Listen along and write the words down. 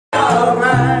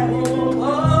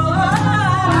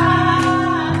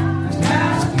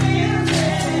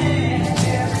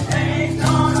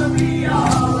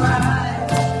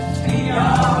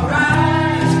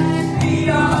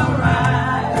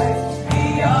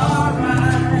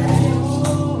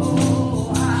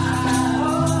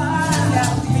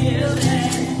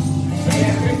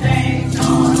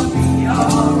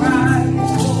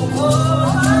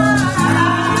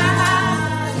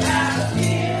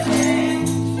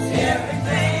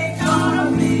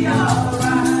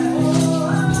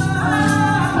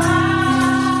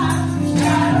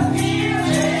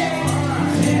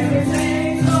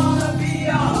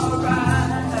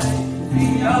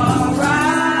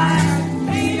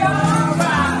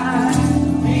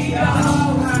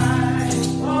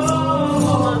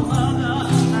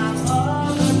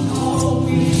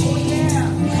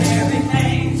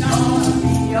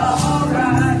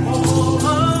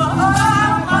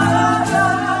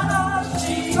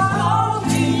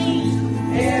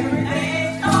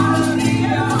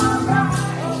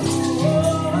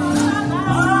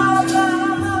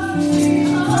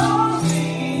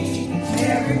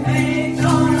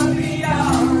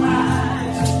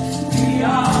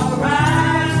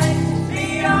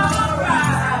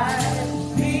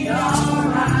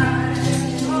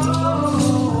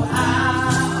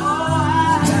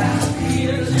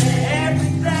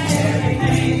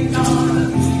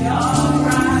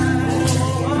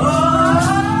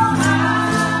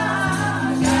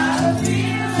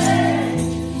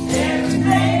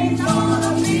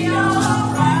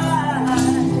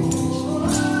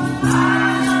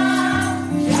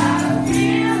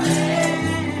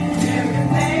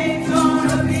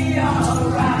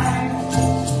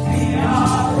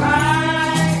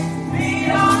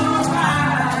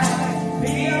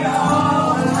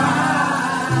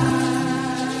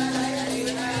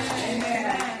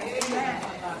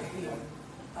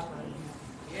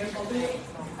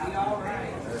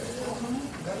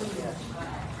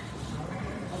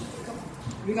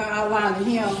We're going to outline the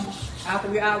hymn. After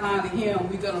we outline the hymn,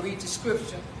 we're going to read the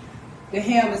scripture. The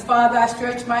hymn is, Father, I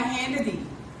stretch my hand to thee.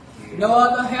 No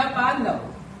other help I know.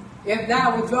 If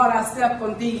thou withdraw thyself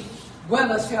from thee,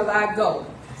 whither shall I go?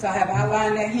 So I have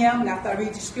outlined that hymn, and after I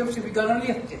read the scripture, we're going to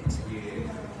lift it.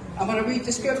 I'm going to read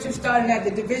the scripture starting at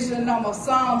the division number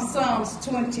Psalms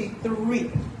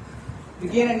 23,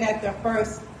 beginning at the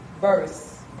first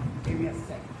verse. Give me a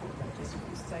second. Just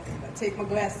 1 second. I take my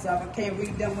glasses off. I can't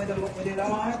read them with it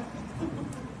on.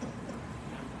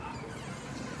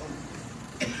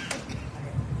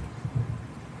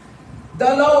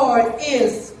 The Lord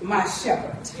is my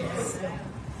shepherd. Yes.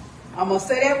 I'm going to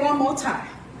say that one more time.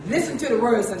 Listen to the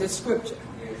words of this scripture.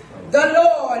 The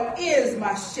Lord is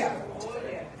my shepherd.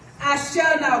 I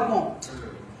shall not want.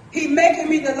 He maketh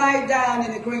me to lie down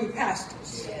in the green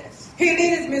pastures. Yes. He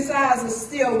leadeth me beside the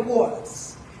still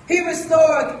waters. He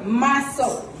restoreth my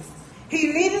soul.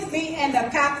 He leadeth me in the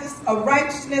paths of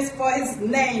righteousness for his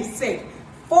name's sake.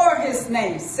 For his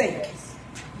name's sake.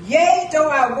 Yea, though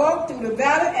I walk through the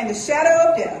valley and the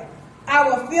shadow of death, I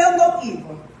will fear no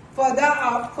evil, for thou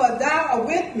art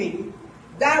with me.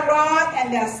 Thy rod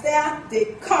and thy staff,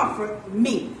 they comfort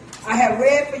me. I have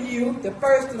read for you the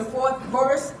first to the fourth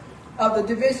verse of the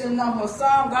division number of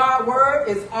Psalm. God's word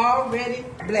is already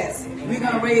blessed. We're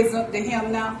going to raise up the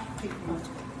hymn now.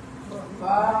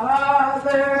 Father,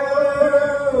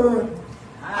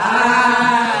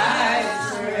 I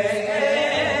stretch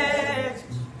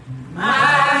my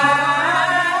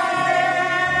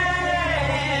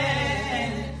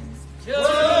hand to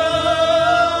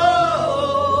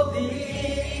thee.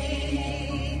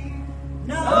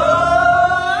 No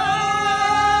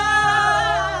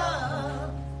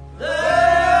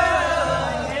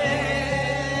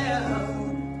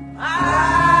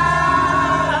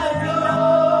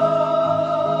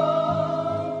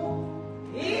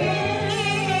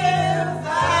if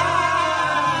I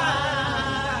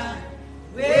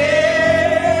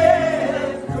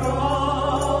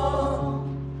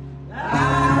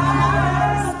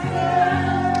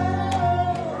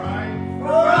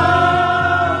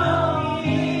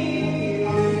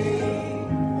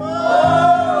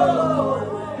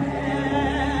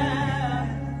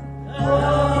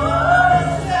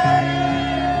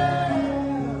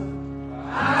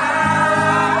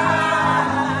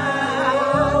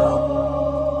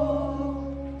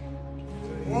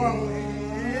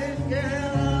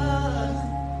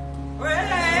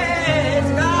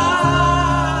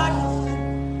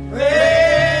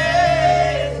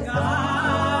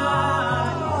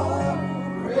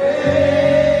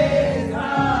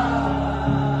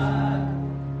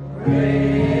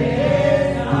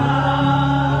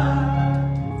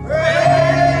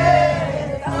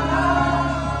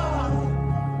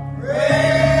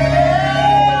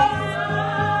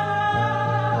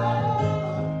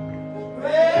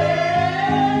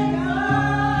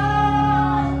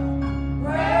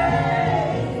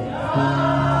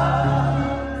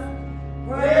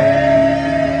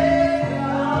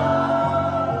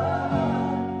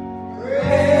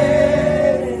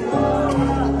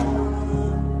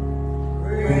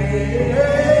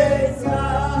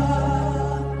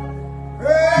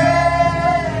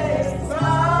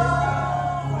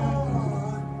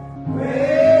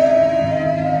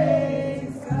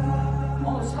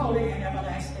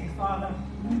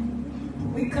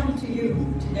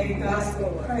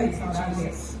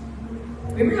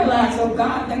We realize, oh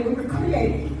God, that we were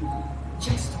created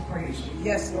just to praise you.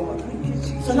 Yes, Lord. Thank you,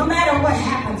 Jesus. So no matter what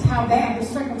happens, how bad the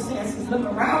circumstances look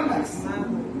around us,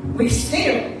 we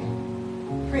still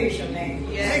praise your name.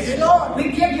 Yes. Thank you, Lord.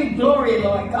 We give you glory,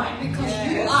 Lord God,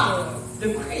 because you are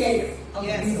the creator of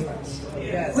the universe.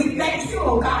 Yes. We thank you,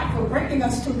 oh God, for bringing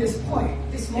us to this point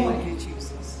this morning. Thank you,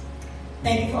 Jesus.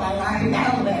 Thank you for our lying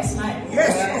down last night.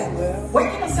 Yes.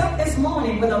 Waking us up this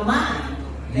morning with a mind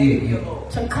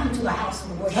to come to the house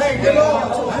of worship. Thank you, Lord.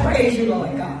 To praise you,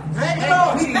 Lord God. Thank you,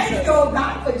 Lord. We thank you, oh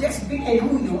God, for just being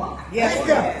who you are. Yes, Thank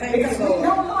you. Lord. Thank Because you, we Lord.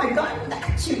 know, Lord God,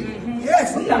 without you,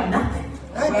 Yes. we are nothing.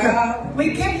 Thank you. Well,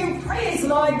 We give you praise,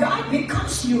 Lord God,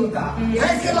 because you are God.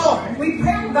 Thank you, Lord. We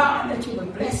pray, oh God, that you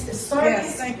would bless this service.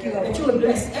 Yes, thank you, Lord. That you would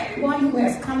bless everyone who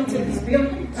has come into this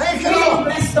building. Thank you, We Lord. will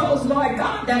bless those, Lord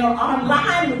God, that are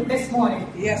online this morning.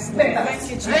 yes, With Lord. us.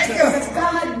 Thank you, Thank Jesus. you. Because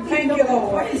God, we Thank know you, the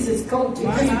Lord. praises go to you.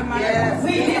 Yes.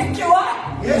 We lift you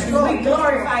up. Yes, Lord. We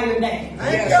glorify your name.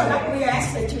 Thank you. God, we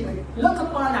ask that you would look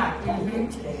upon our people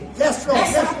today. Yes, Lord.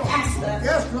 Bless Yes, our Lord. pastor.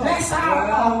 Yes, Lord. Bless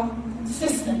our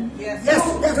sister. Yes. Yes,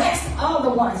 Lord, yes. bless all the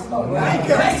ones, Lord God. Thank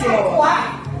you. Bless our choir.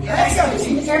 Thank Bless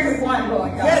you. each and every one,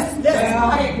 Lord God. Yes, yes. That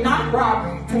God had not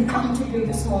robbery to come to you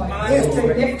this morning. Yes. To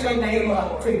lift your name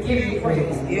up, to give you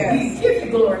praise. Yes. We give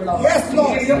you glory, Lord. Yes,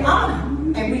 Lord. We give you honor.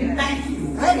 And we thank you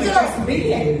Thank for you. just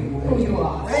being who you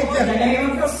are. Thank you. In the name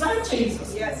of your son,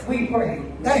 Jesus, we pray.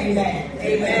 Thank you. Amen.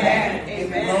 Amen.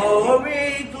 Amen.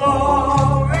 Glory,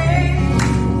 glory.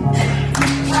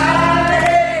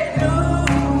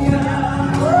 Hallelujah.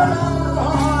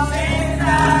 Since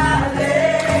I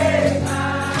laid my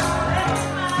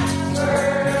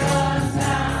burdens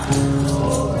down.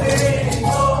 Glory,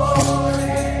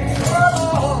 glory.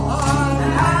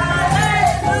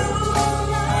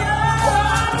 Hallelujah.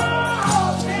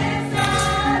 Since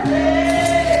I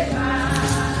laid my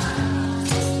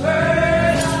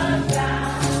burdens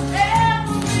down.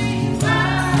 Every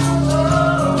bound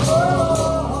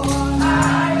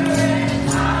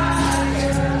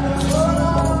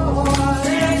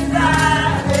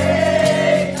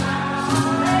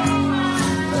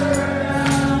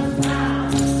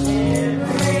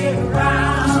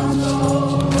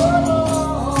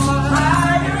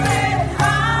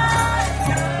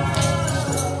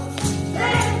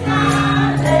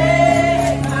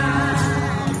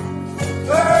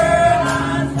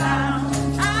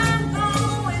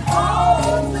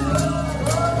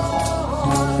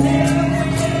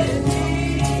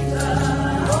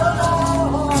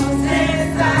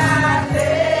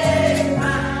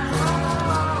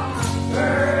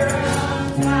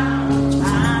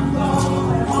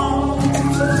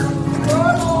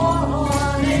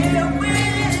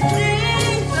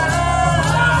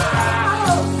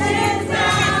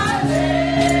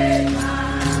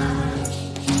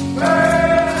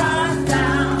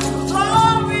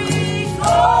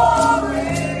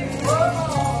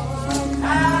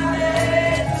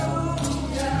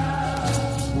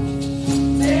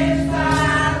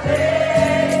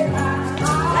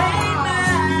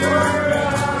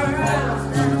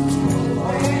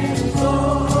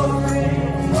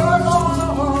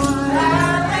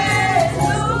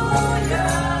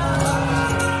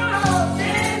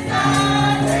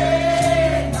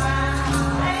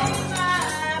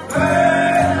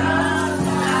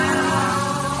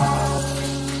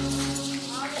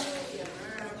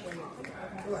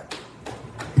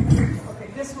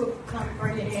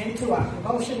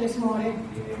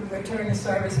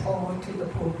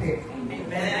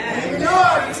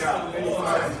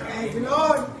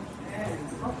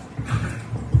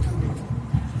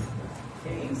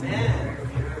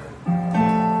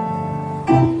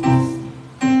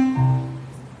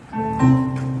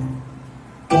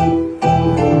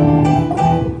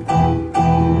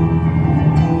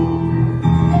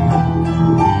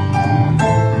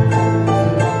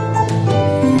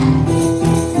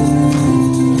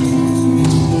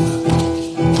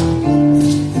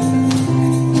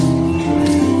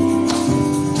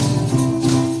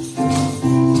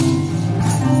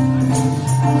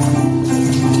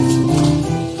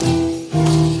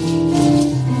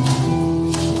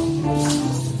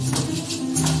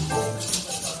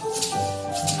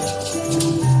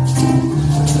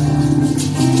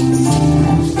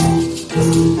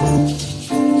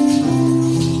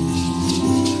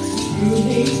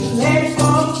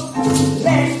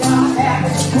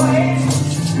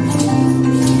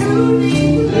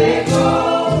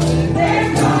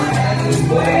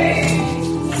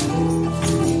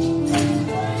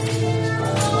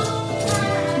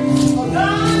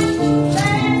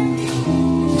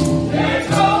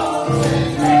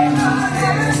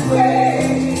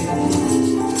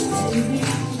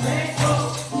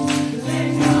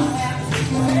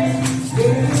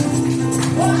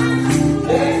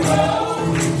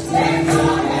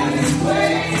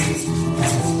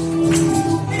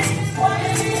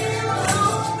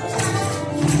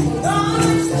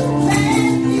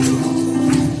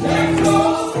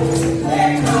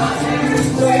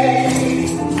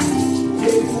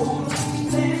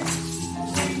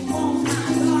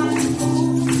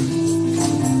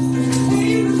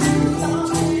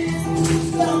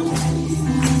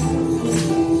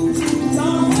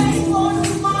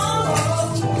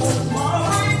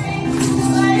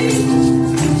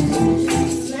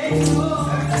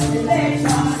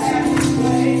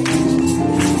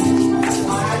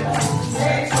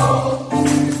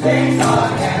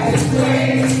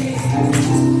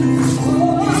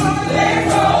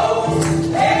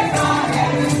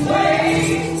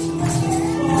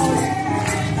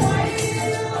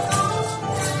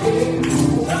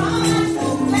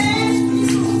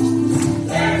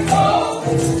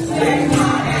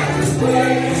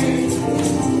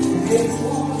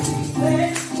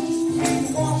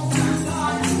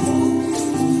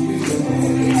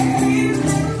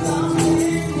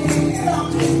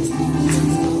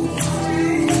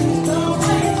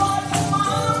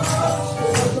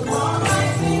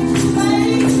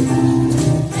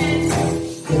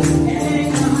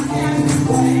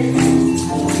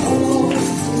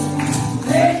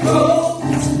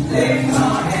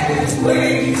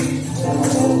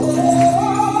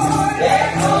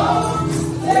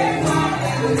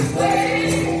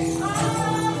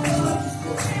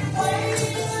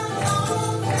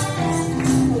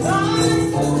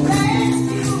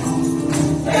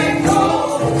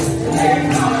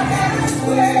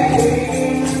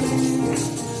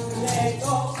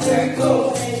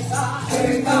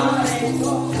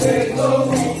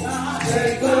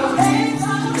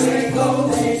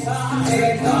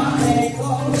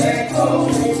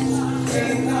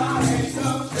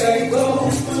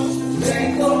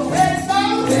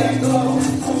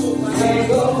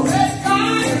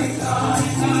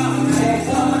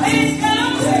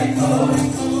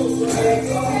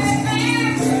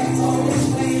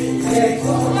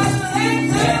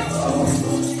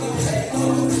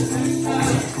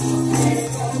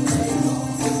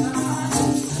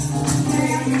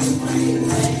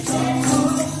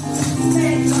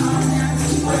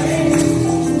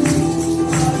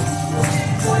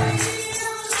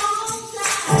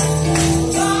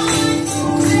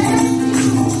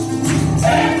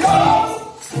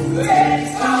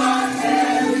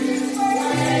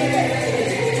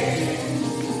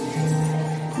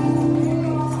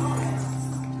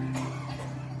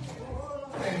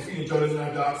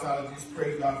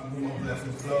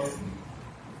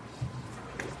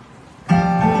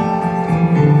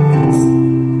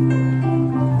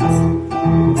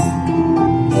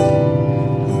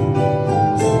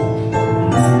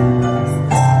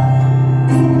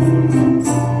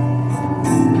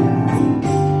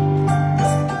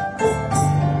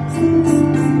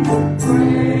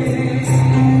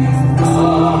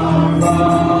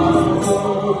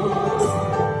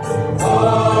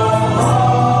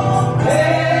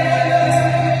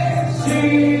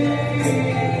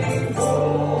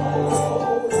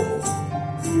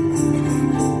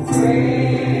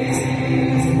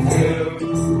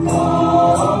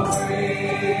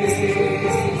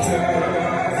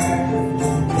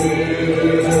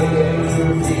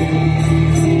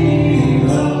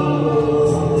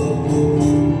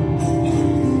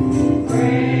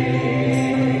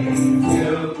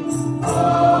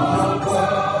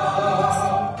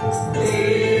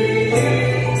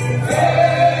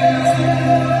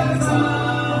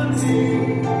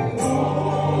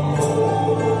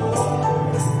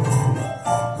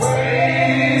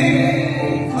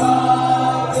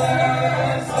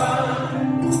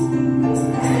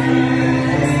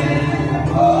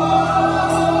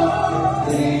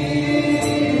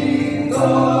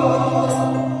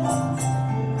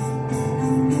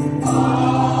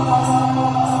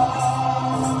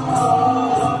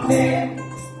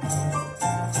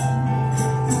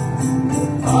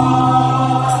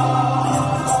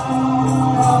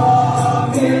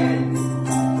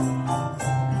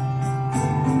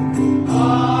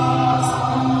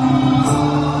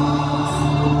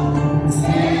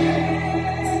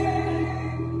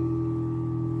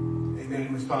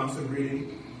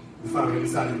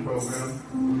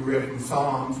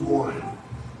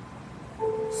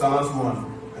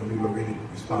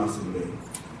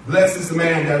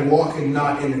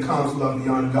Not in the counsel of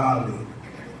the ungodly,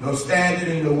 nor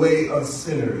standing in the way of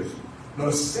sinners,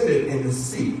 nor sitteth in the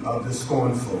seat of the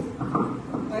scornful.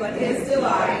 But his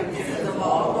delight is in the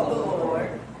law of the Lord,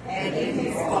 and in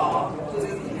his law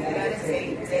doeth he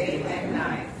meditate day and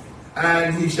night.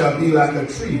 And he shall be like a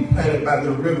tree planted by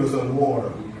the rivers of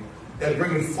water, that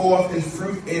bringeth forth his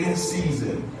fruit in his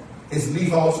season. His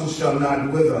leaf also shall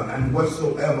not wither, and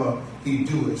whatsoever he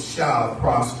doeth shall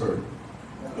prosper.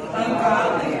 The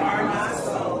ungodly are not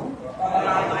so, but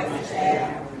are like the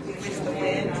chaff which the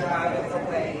wind driveth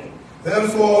away.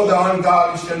 Therefore the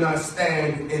ungodly shall not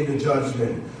stand in the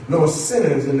judgment, nor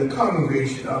sinners in the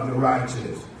congregation of the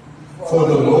righteous. For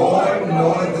the Lord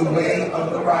knoweth the way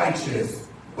of the righteous,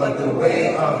 but the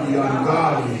way of the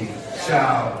ungodly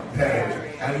shall perish.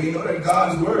 And we know that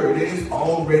God's word is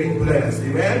already blessed.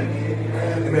 Amen?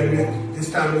 Amen. This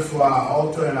time is for our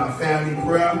altar and our family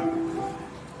prayer.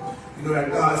 You know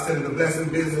that God said in the blessing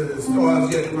business, the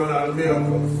stores yet to run out of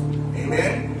miracles.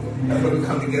 Amen? That's why we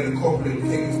come together corporately. We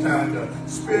think it's time to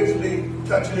spiritually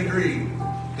touch and agree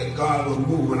that God will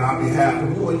move on our behalf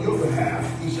and move on your behalf,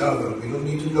 each other. We don't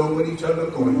need to know what each other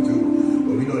are going through,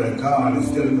 but we know that God is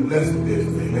still in the blessing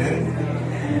business.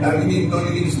 Amen? Now, you need to know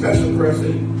you need a special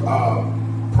person,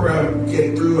 prayer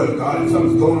get through, or God, if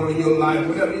something's going on in your life,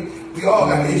 whatever. We all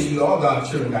got issues. All God's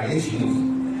children got issues.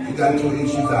 You got your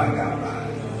issues, I got mine.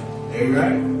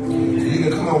 Amen. So you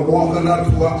can come on walking up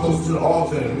to walk close to the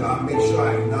altar, and God make sure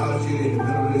I acknowledge you in the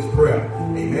middle of this prayer.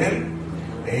 Amen.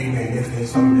 Amen. If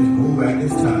there's something that's move at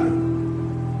this time.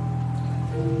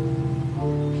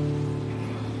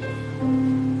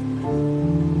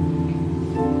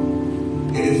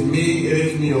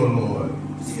 me, O Lord,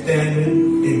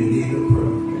 standing in need of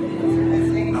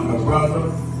prayer. I'm a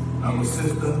brother, I'm a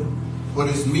sister, but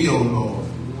it's me, O Lord,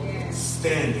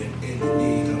 standing in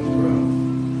need of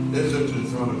prayer. Let's look to the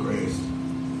throne of grace.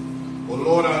 O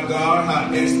Lord our God,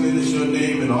 how excellent is your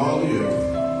name in all the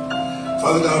earth.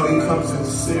 Father God, we come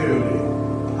sincerely,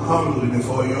 humbly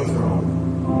before your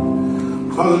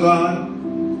throne. Father God,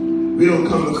 we don't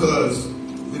come because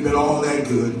we've been all that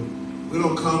good. We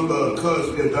don't come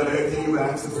because we have done everything you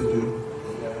asked us to do.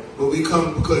 But we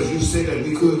come because you said that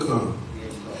we could come.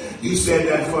 You said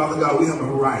that, Father God, we have a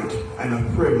right and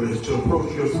a privilege to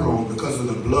approach your throne because of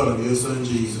the blood of your Son,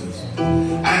 Jesus.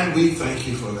 And we thank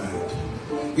you for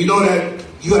that. We know that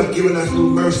you have given us new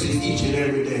mercies each and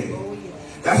every day.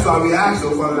 That's why we ask,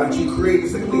 oh Father, that you create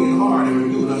us a clean heart and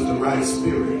renew us the right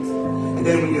spirit. And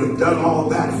then when you've done all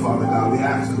that, Father God, we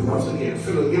ask you once again,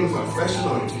 give us a fresh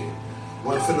anointing.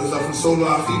 One fill us up from the sole of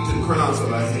our feet to the crowns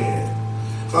of our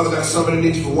head. Father God, somebody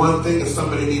needs you for one thing and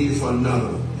somebody needs you for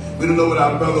another. We don't know what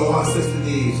our brother or our sister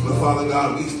needs, but Father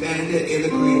God, we stand here in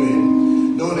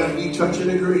agreement. Know that we touch and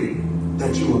agree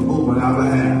that you will move on our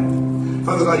behalf.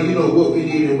 Father God, you know what we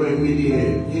need and when we need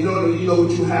it. You know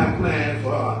what you have planned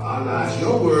for our lives.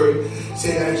 Your word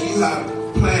said that you have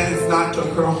plans not to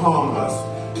harm us,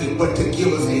 but to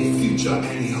give us a future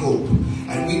and a hope.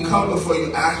 And we come before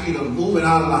you, ask you to move in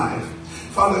our life.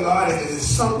 Father God, if there's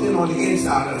something on the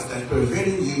inside of us that's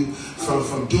preventing you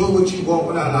from doing what you want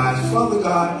with our lives, Father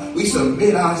God, we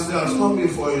submit ourselves humbly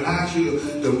before you and ask you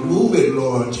to move it,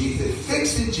 Lord Jesus.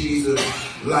 Fix it, Jesus,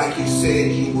 like you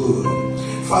said you would.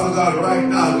 Father God, right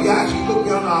now, we ask you to look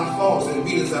beyond our faults and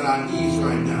meet us at our needs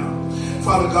right now.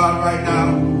 Father God, right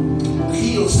now,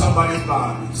 heal somebody's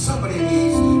body. Somebody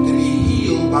needs to be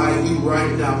healed by you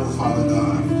right now, Father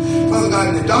God. Father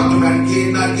God, the doctor might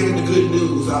not giving the good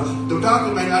news. The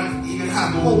doctor might not even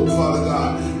have hope, Father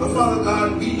God. But Father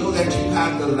God, we know that you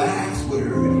have the last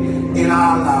word in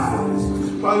our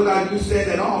lives. Father God, you said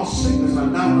that all sickness are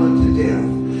not unto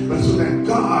death, but so that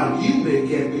God, you may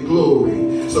get the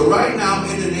glory. So right now,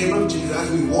 in the name of Jesus,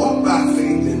 as we walk by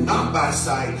faith and not by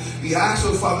sight, we ask,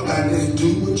 oh Father God, just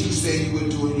do what you say you would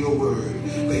do in your word.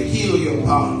 But heal your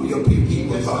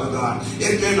people, Father God.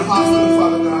 If they're in the hospital,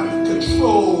 Father God,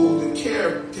 control the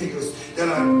caretakers that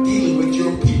are dealing with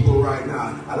your people right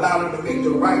now. Allow them to make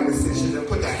the right decisions and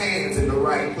put their hands in the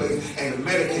right place and the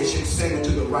medication sent it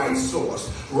to the right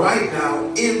source. Right now,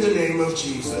 in the name of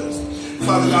Jesus.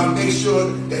 Father God, make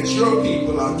sure that your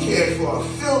people are cared for.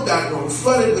 Fill that room,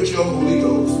 flood it with your Holy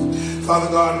Ghost. Father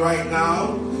God, right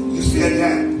now, you said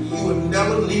that you would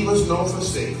never leave us nor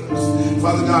forsake us.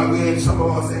 Father God, we're in some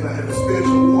of us in the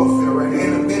spiritual warfare right now,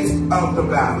 in the midst of the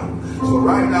battle. So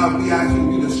right now, we ask you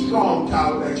to be the strong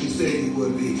tower that you said you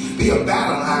would be. Be a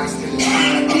battle axe in the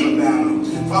time of the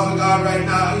battle. Father God, right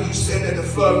now, you said that the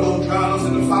flood won't drown us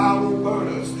and the fire won't burn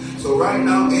us. So right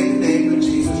now, in the name of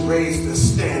Jesus, raise the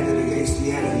standard against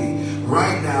the enemy.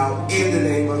 Right now, in the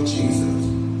name of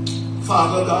Jesus.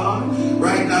 Father God,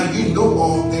 right now, you know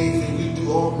all things and you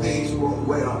do all things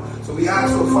well. So we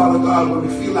ask, oh Father God, when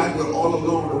we feel like we're all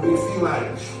alone, when we feel like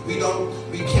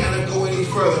we cannot go any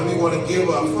further, we want to give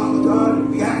up, Father God,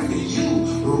 we ask that you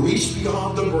reach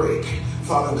beyond the break,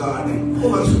 Father God, and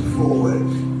pull us forward.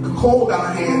 Hold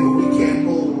our hand when we can't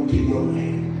hold on to your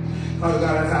hand. Father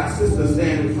God, as our sisters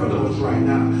stand in front of us right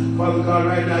now, Father God,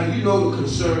 right now, you know the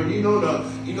concern, you know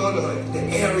the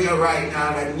area right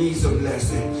now that needs a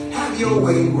blessing. Have your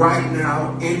way right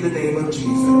now in the name of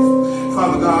Jesus.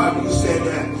 Father God, you said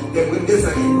that when there's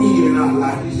a need in our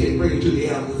life, you said bring it to the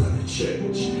elders of the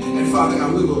church. And Father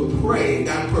God, we will pray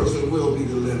that person will be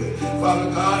delivered. Father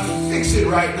God, fix it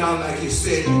right now like you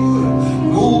said you would.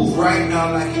 Move right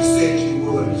now like you said you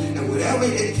would. And whatever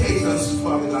it takes us,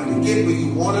 Father God, to get where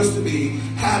you want us to be,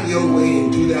 have your way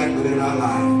and do that within our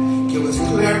life. Give us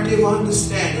clarity of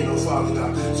understanding, oh Father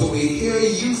God, so we hear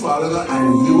you, Father God,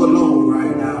 and you alone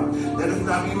right now. Let us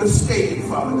not be mistaken,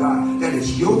 Father God, that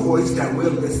it's your voice that we're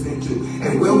listening to.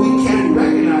 And where we can't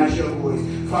recognize your voice,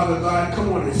 Father God,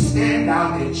 come on and stand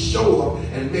out and show up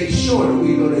and make sure that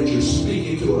we know that you're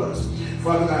speaking to us.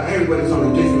 Father God, everybody's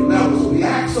on a different level, so we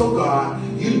ask, oh God,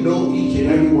 you know each and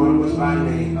every one of us by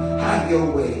name. Have your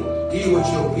way. Deal with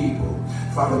your people.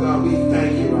 Father God, we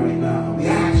thank you right now. We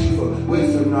ask you for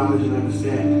wisdom, knowledge, and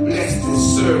understanding. Bless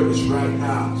this service right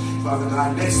now. Father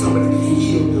God, let somebody be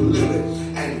healed, delivered,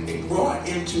 and brought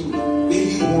into where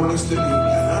you want us to be,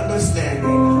 an understanding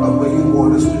of what you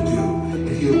want us to do.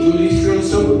 If you'll do these real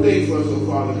simple things for us, oh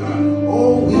Father God,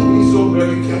 we'll be so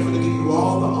very careful to give you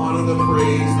all the honor, the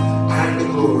praise, and the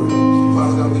glory.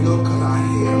 Father God, we know because I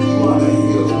hear you are the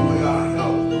healer, where our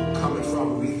help coming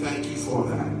from. We thank you for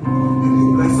that. And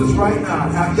you bless us right now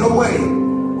God, have your way.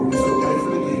 But we're so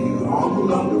thankful to give you all who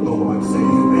love the Lord. Say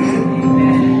amen.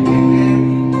 Amen. Amen.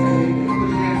 Amen. Put your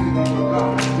hands together for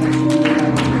God.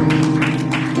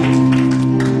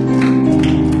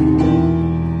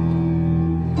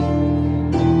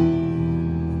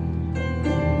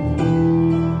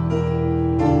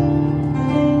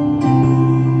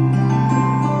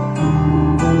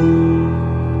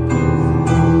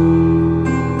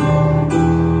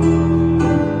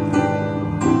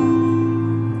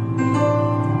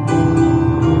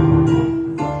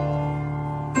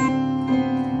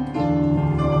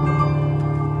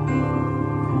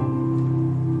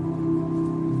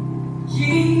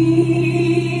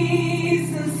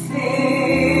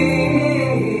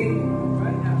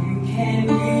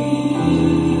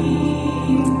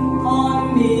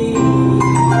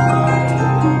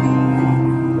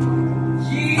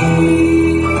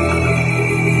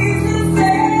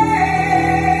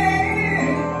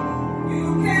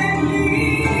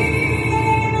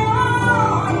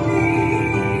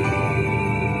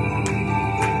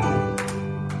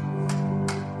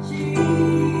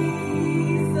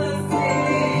 Jesus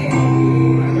said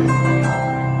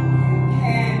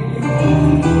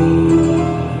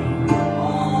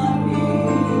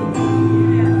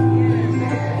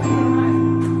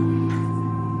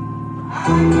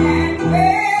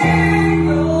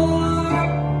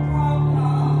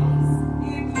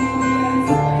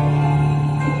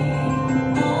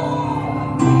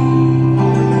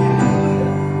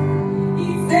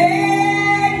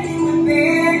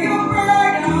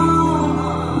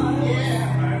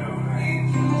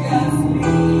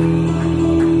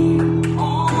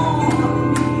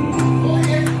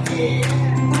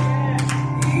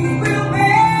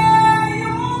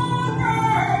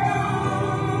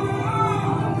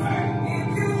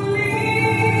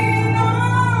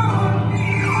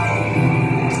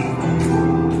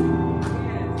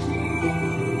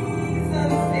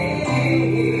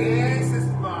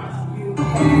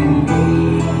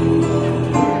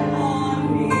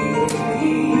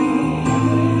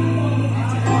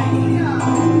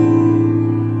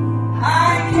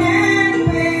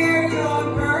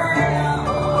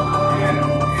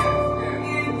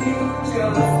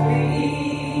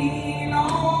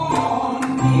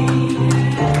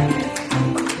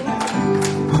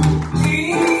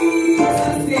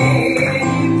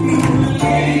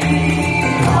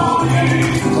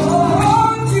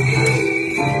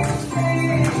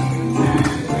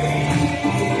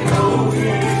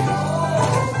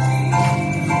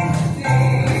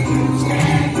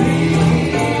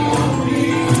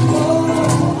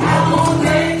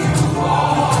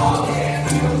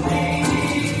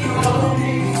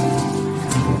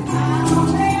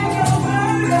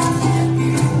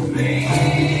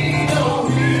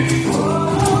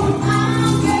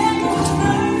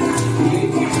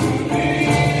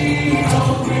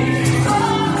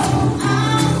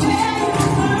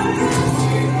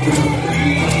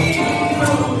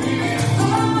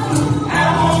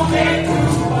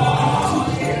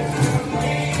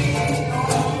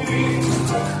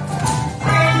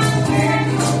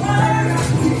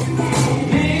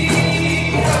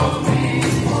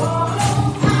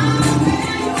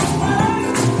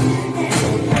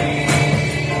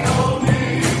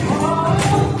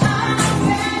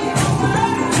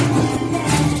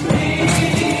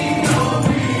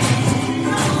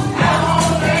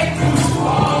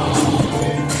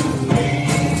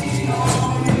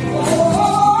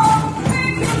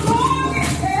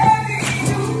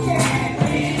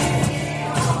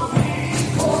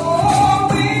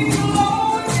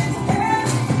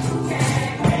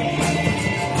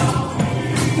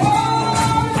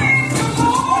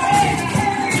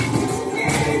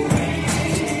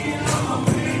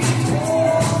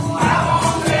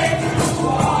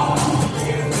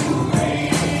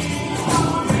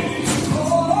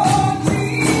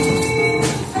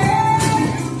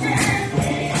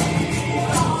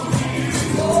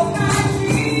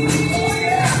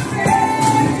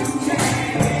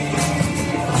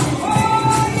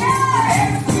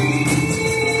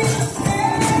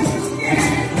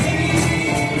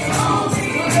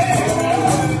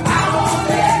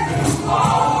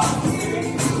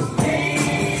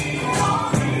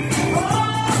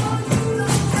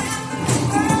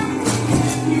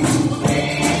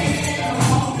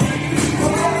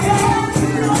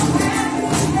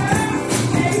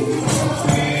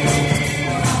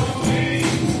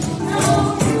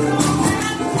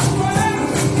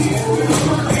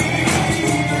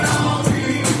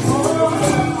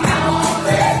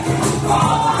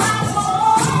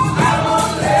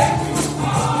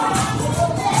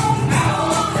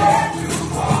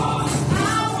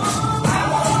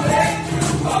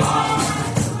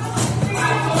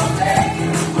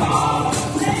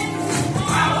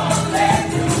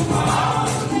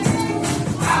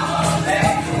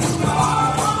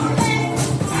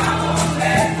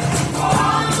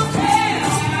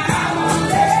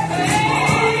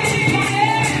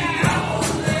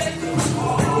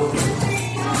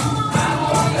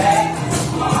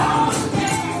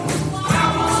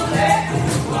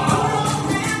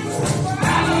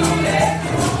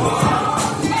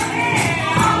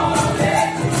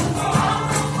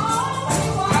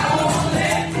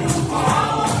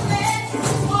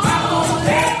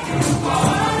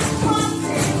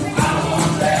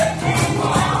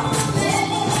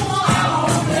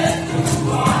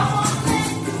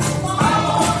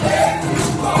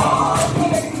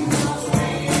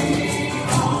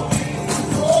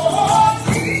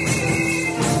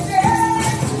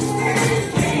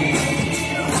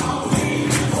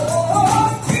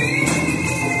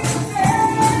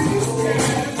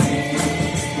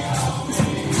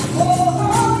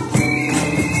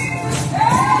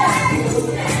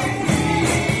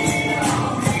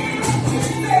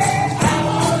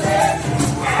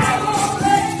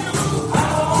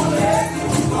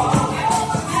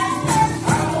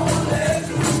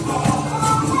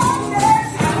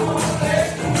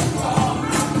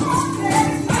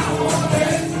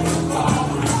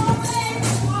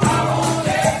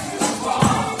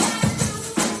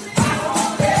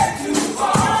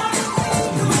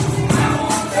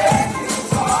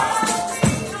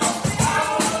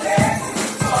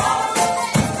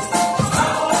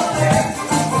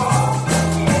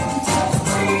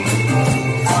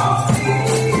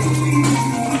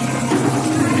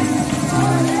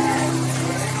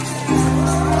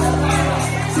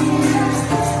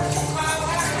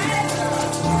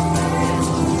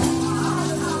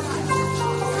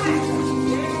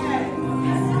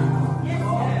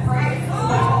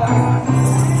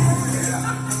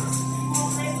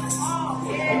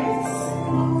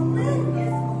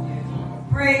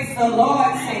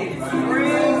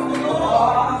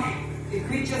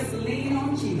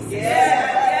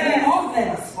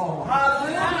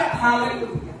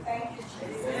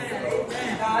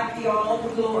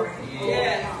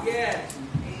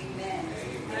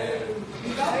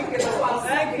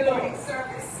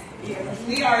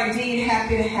We are indeed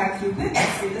happy to have you with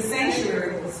us in the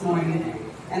sanctuary this morning.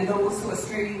 And those who are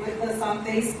streaming with us on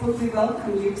Facebook, we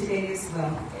welcome you today as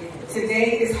well.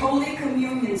 Today is Holy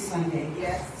Communion Sunday.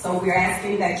 So we're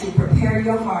asking that you prepare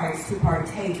your hearts to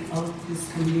partake of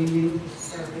this communion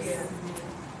service.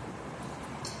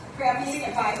 Prayer meeting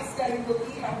and Bible study will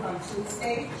be held on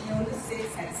Tuesday, June the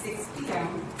 6th at 6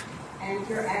 p.m. And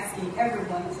we're asking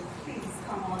everyone to please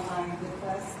come online with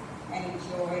us and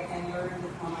enjoy and learn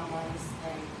on our Bible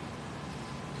study.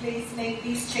 Please make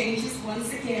these changes.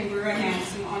 Once again, we're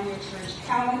announcing on your church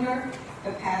calendar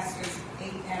the pastor's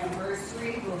 8th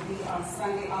anniversary will be on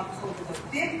Sunday, October the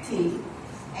 15th,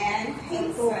 and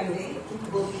Pink Sunday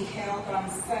will be held on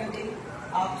Sunday,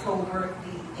 October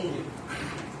the 8th.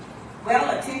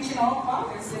 Well, attention all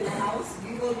fathers in the house.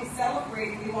 We will be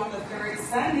celebrating you on the third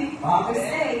Sunday, Father's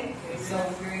Day. So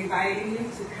we're inviting you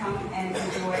to come and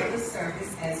enjoy the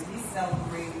service as we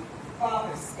celebrate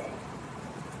Father's Day.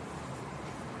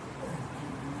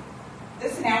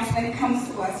 This announcement comes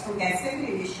to us from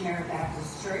Gethsemane Missionary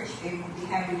Baptist Church. They will be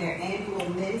having their annual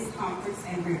men's conference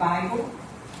and revival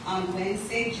on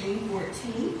Wednesday, June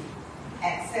 14th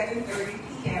at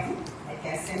 7:30 p.m. at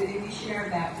Gethsemane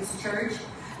Missionary Baptist Church.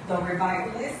 The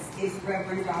revivalist is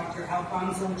Reverend Dr.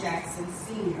 Alfonso Jackson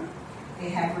Sr. They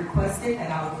have requested that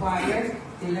our choir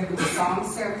deliver the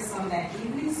song service on that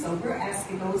evening, so we're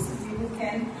asking those of you who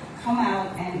can come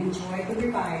out and enjoy the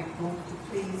revival to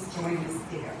please join us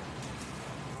there.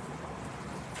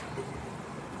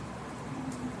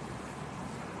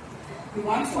 We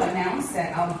want to announce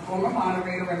that our former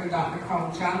moderator, Reverend Dr.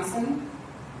 Carl Johnson,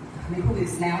 who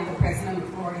is now the president of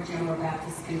the Florida General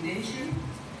Baptist Convention,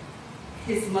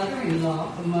 his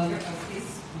mother-in-law, the mother of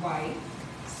his wife,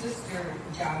 Sister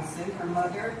Johnson, her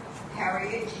mother,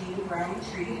 Harriet Jean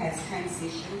Browntree, has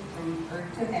transitioned from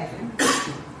earth to heaven.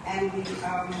 And the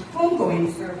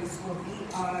homegoing service will be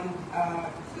on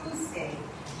Tuesday,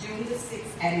 June the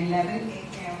 6th at 11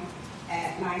 a.m.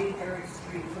 at 93rd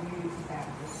Street Community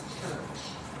Baptist Church.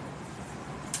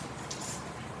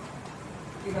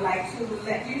 We would like to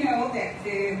let you know that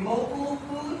the mobile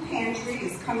food pantry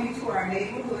is coming to our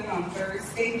neighborhood on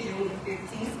Thursday, June the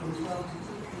 15th from 12 to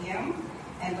 2 p.m.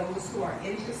 And those who are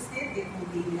interested, it will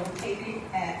be located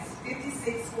at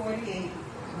 5648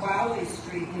 Wiley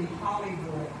Street in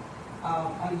Hollywood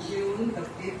on June the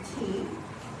 15th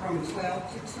from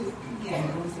 12 to 2 p.m.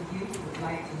 Those of you who would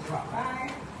like to drop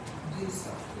by, do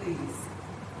so, please.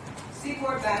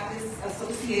 Seaport Baptist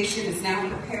Association is now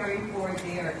preparing for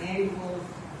their annual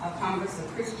Congress of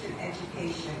Christian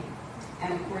Education.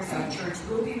 And of course, our church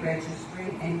will be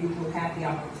registering, and you will have the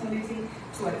opportunity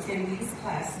to attend these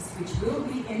classes, which will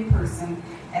be in person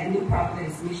at New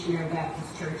Providence Missionary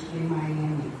Baptist Church in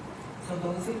Miami. So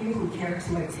those of you who care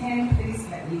to attend, please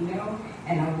let me know,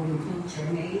 and I will include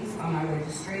your names on our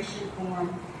registration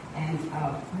form, and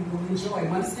we will enjoy.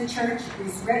 Once the church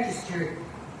is registered,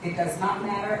 it does not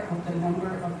matter of the number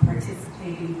of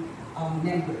participating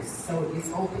members, so it's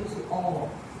open to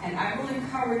all. And I will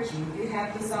encourage you, if you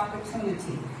have this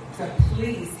opportunity, to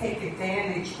please take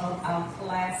advantage of our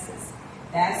classes.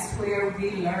 That's where we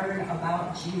learn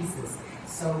about Jesus.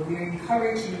 So we're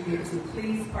encouraging you to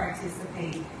please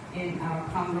participate in our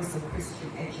Congress of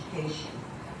Christian Education.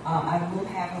 I will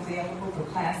have available the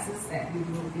classes that we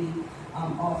will be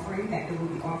offering, that they will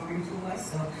be offering to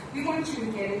us. So we want you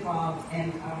to get involved,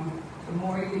 and the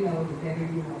more you know, the better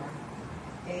you are.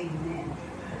 Amen.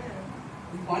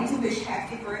 We want to wish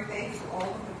happy birthday to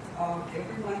all of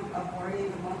everyone born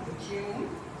in the month of June.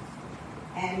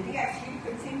 And we ask you to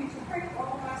continue to pray for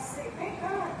all of our sick. Thank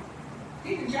God.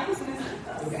 Deacon Johnson is with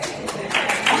us.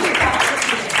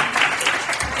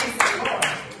 Praise the Lord.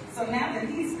 So now that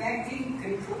he's back,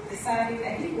 Deacon Cook decided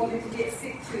that he wanted to get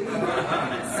sick too.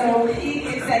 So he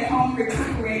is at home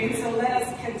recuperating. So let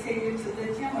us continue to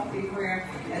lift him up in prayer,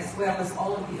 as well as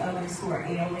all of the others who are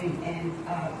ailing and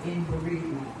in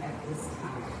bereavement at this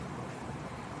time.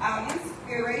 Our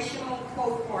inspirational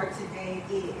quote for today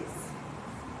is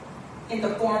in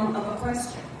the form of a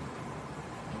question.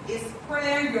 Is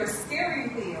prayer your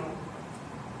steering wheel,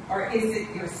 or is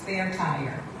it your spare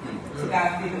tire? To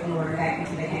God be the glory. Back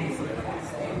into the hands of the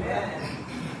pastor. Amen.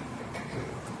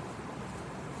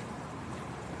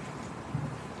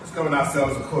 Let's govern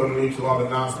ourselves accordingly to all the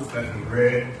announcements that have been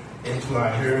read into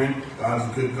our hearing. God is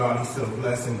a good God. He's still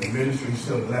blessing the ministry. He's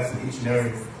still blessing each and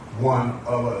every one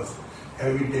of us.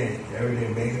 Every day,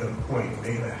 make it a point,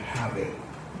 make it a habit,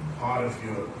 part of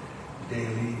your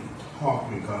daily talk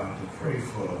with God, to pray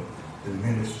for the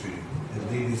ministry, the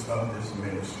leaders of this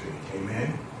ministry.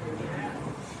 Amen? Amen.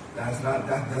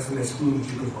 That doesn't exclude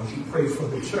you, because once you pray for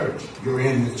the church, you're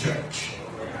in the church.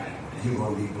 you're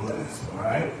going to be blessed, all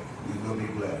right? You will be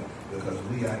blessed because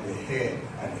we at the head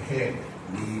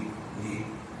need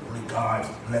God's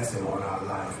blessing on our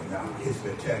life and our, his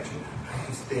protection.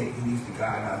 He needs to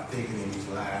guide our thinking in these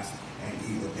last and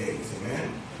evil days.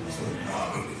 Amen? So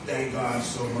we thank God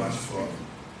so much for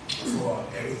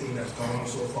everything that's gone on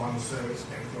so far in the service.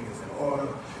 Everything is in order.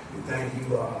 We thank you,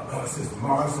 Sister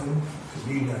Morrison, for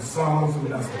reading that song. For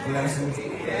that's a blessing.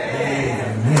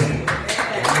 Amen.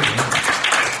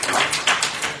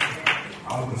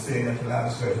 I was going to say that to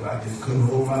last service, but I just couldn't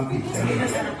hold my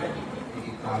peace.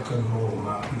 I couldn't hold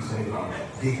my peace anymore.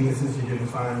 Deaconesses, you did a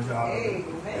fine job.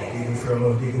 Deacon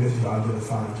Furlough, deaconesses, y'all did a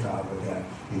fine job with that.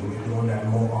 You're going to be doing that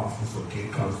more often, so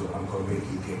get comfortable. I'm going to make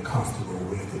you get comfortable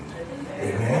with it.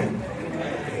 Amen?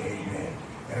 Amen.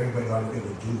 Everybody ought to be able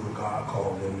to do what God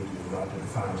called them to do. Y'all did a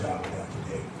fine job with that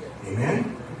today.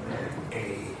 Amen?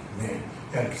 Amen.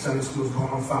 That Sunday school's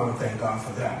going on fine. Thank God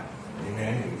for that.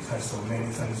 Amen. We had so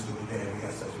many Sunday school today, and we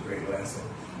had such a great lesson.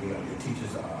 You know, your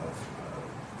teachers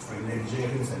Lady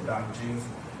Jenkins and Dr. Jenkins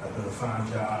have done a fine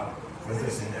job with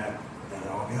us in that. And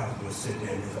all we have to do is sit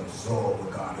there and just absorb what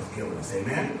God has given us.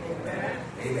 Amen? Amen.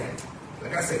 Amen.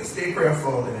 Like I said, stay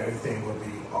prayerful and everything will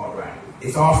be all right.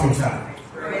 It's offering time.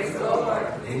 Praise the Lord.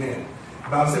 Amen. The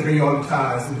Bible said, bring all the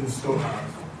tithes into the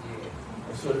storehouse.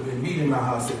 And so they've been meeting in my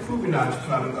house, said, prove me not,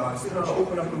 child of God. Said, I'll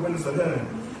open up the windows of heaven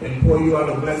and pour you out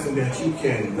a blessing that you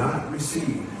cannot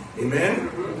receive. Amen?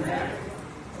 Amen.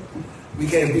 We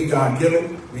can't be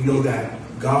God-given. We know that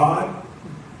God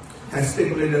has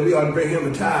stipulated that we ought to bring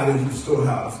him a tithe into the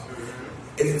storehouse.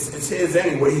 It's his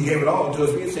anyway. He gave it all to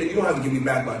us. We say, you don't have to give me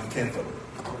back by the 10th of it.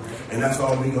 And that's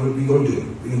all we're going to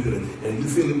do. We can do it. And you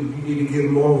feel that you need to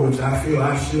give more, which I feel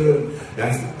I should,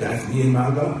 that's me and my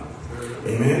God.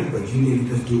 Amen? But you need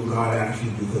to just do what God asks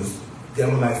you to do, because the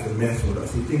devil likes to mess with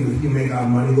us. He thinks if you make our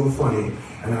money go funny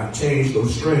and our change go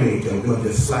strange, and we'll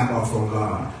just slack off on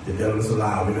God. The devil is a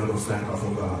lie. We're not going to slack off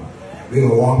on God. We're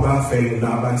going to walk by faith and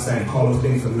not by sight. Call those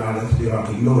things from not as they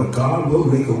are. You know what? God will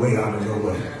make a way out of no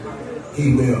way.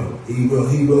 He will. He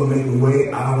will make a way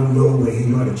out of no way. He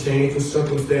knows how to change the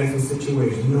circumstances and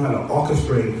situations. He knows how to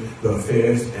orchestrate the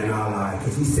affairs in our lives.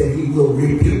 Because he said he will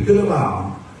rebuke the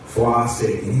devourer for our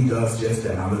sake. And he does just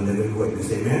that. I'm a living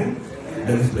witness. Amen?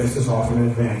 Let us bless this offering in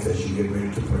advance as you get ready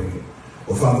to pray.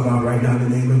 Well, Father God, right now in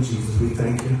the name of Jesus, we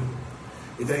thank you.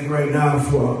 We thank you right now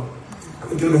for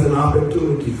giving us an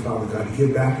opportunity, Father God, to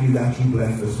give back to you that you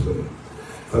blessed us with.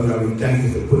 Father God, we thank you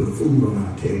for putting food on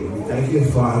our table. We thank you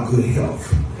for our good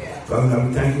health. Father God,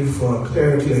 we thank you for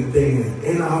clarity of things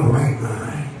in our right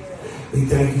mind. We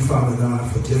thank you, Father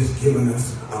God, for just giving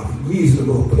us a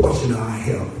reasonable portion of our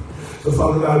health. So,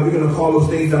 Father God, we're going to call those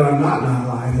things that are not in our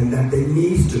life and that they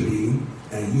need to be,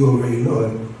 and you already know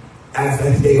it,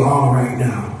 as they are right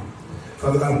now.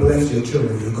 Father God, bless your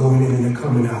children. They're going in and they're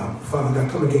coming out. Father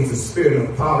God, come against the spirit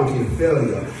of poverty and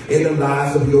failure in the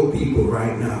lives of your people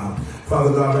right now.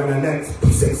 Father God, right now, let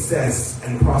success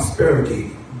and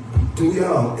prosperity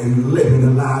dwell and live in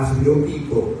the lives of your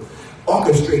people.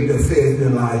 Orchestrate the affairs in their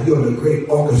lives. You're the great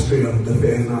orchestrator of the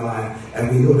affairs in our life,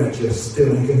 and we know that you're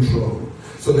still in control.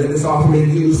 So let this offering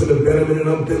be used for the betterment and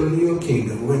upbuilding of your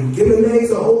kingdom. When giving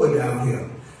days are over down here,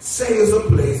 say us a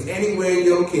place anywhere in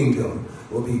your kingdom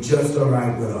will be just all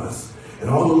right with us. And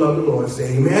all who love the Lord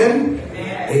say amen,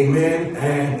 amen,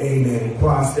 and amen.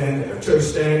 Choir stand, church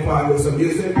stand, choir with some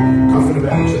music. Come from the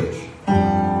back, church.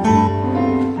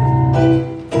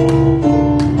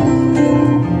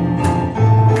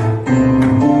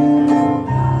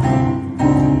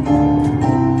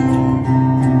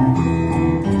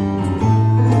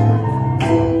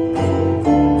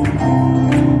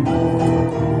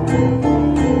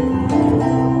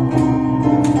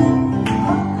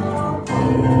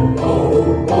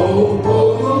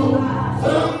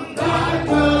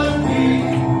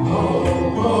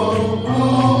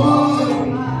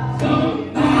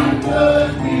 Somebody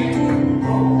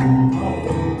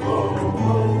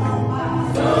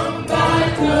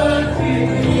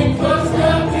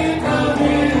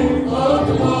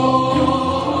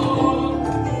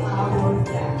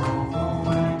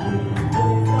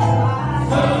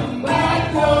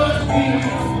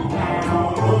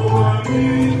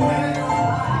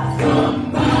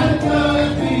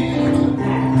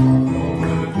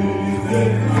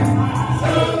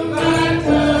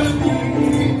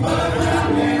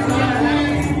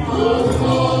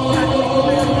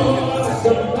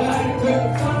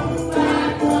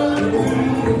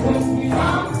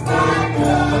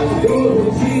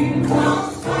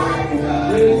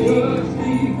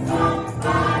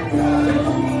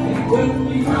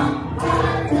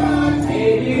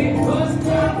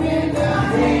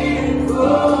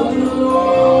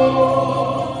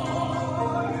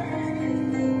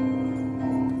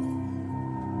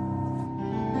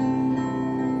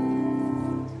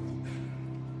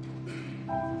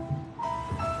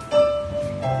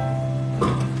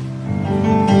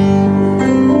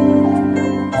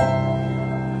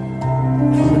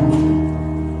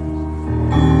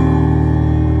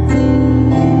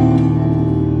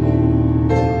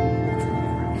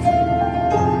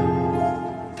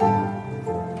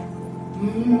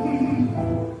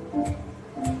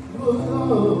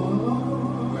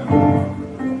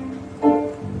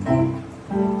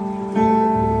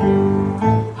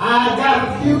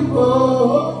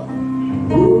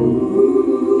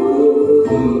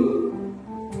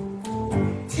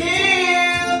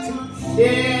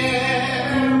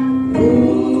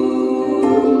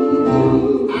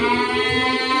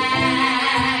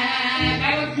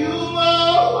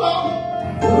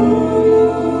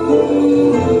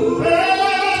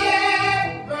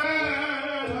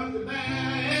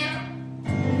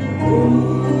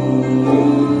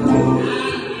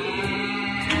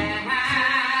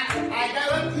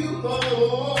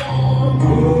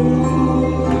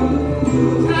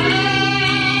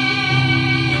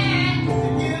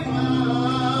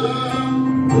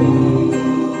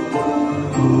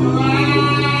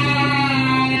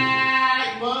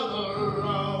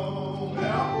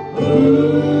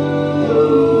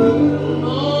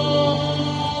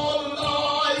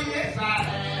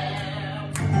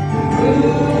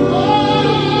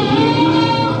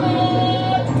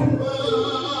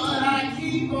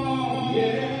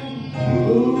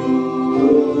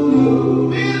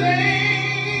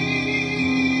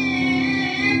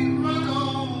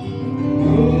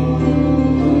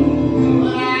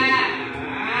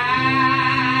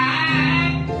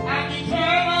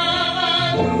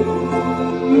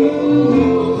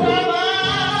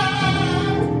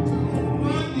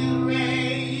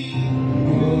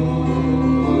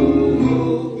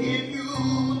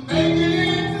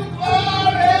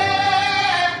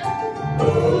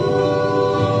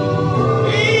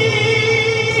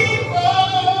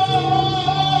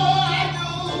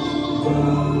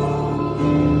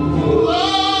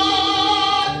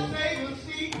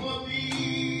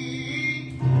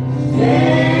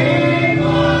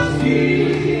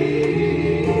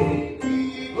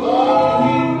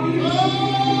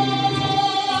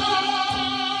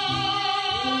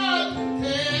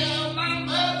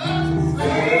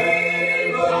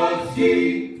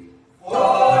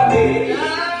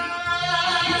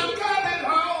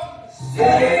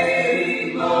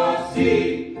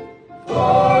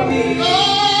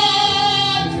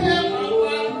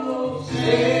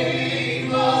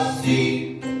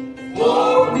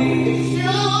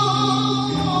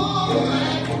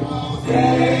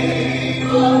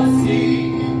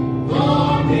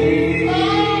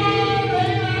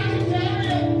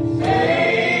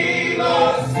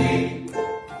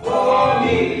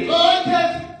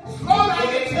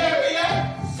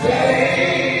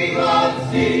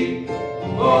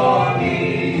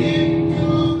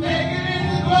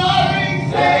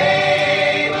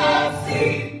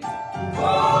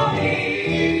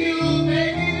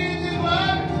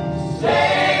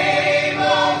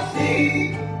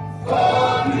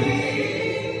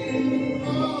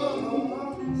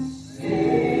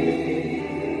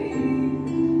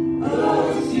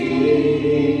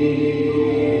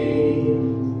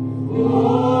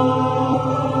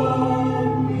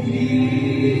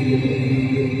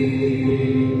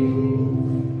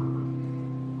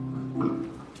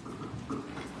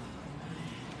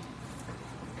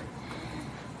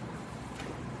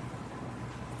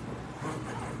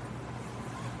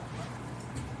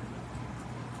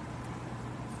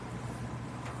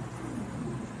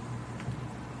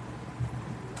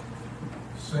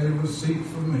Save a seat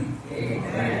for me.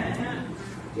 Amen.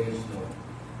 Yes, Lord.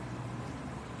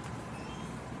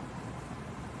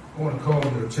 I want to call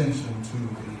your attention to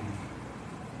the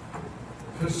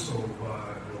epistle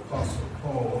by the Apostle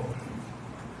Paul,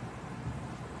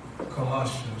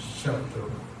 Colossians chapter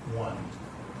 1.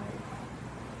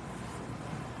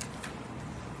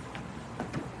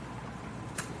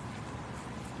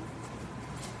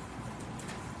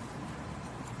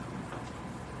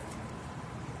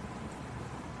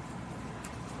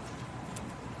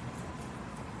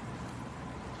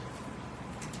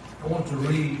 I want to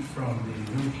read from the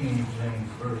New King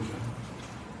James Version,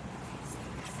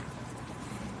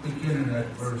 beginning at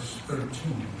verse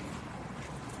 13.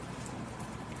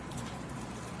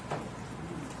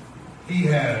 He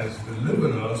has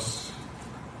delivered us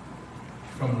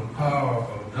from the power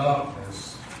of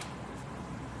darkness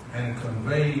and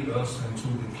conveyed us into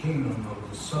the kingdom of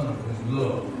the Son of his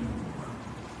love,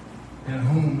 in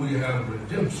whom we have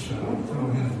redemption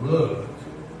through his blood,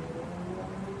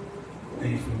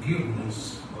 the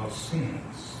forgiveness of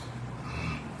sins.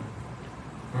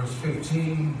 Verse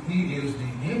 15, he is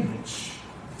the image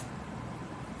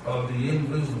of the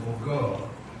invisible God,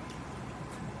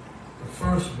 the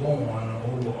firstborn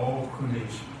over all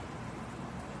creation.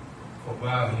 For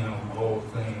by him all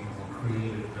things were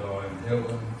created that are in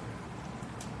heaven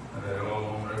and that are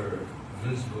on earth,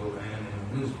 visible and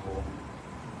invisible,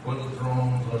 whether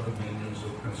thrones or dominions or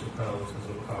principalities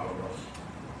or powers.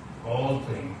 All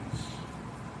things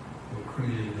were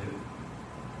created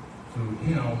through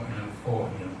him and for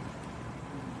him.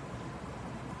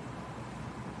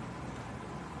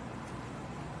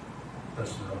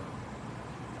 That's enough.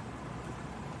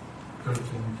 13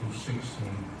 through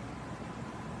 16.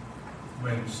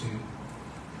 Maybe see.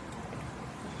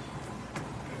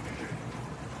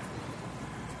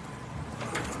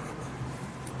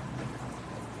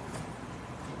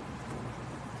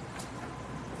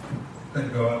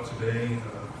 Thank God today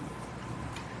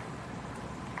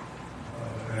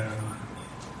and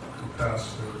the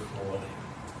pastor for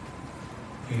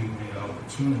giving me an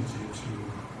opportunity to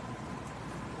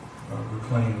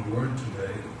proclaim the word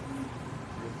today.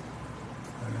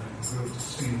 And it's good to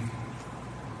see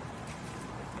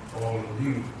all of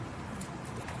you.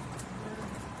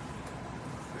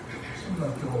 Seems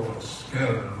like you're all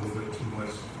scattered a little bit too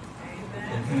much.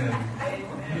 Again,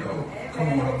 you all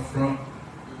come on up front.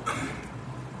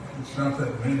 It's not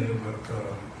that many, but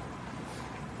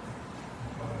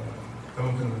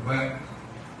those in the back,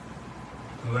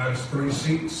 the last 3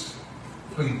 seats,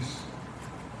 please.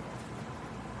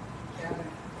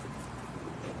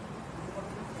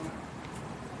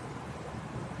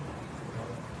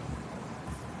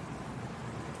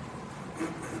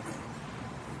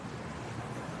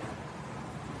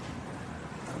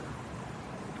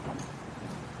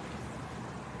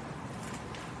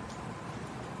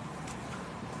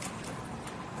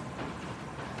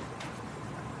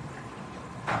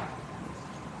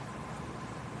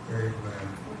 Amen.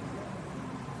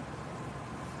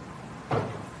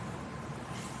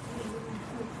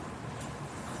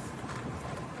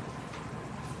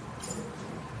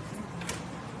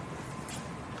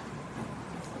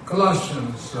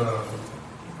 Colossians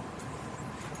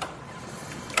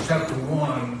chapter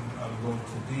 1, I'm going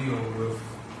to deal with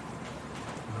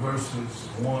verses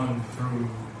 1 through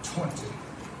 20.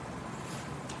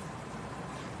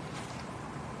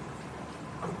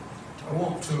 I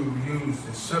want to use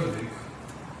the subject,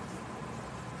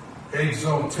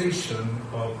 Exaltation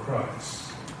of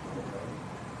Christ.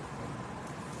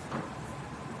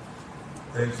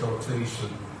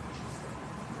 Exaltation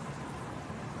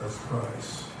as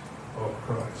Christ, of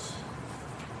Christ.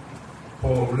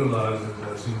 Paul realizes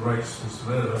as he writes this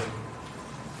letter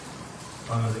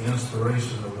under the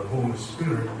inspiration of the Holy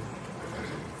Spirit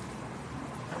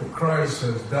that Christ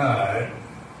has died,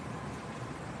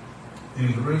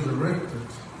 he's resurrected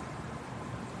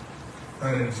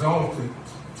and exalted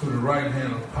to the right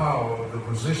hand of power, the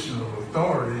position of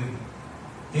authority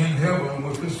in heaven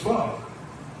with his Father.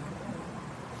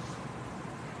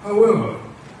 However,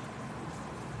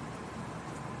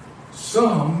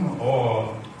 some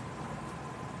are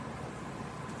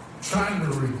trying to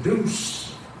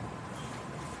reduce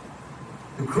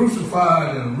the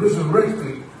crucified and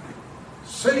resurrected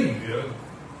Savior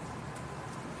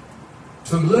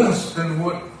to less than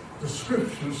what the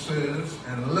Scripture says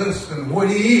and less than what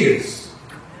he is.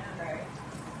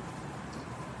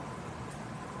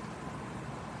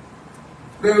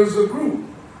 There was a group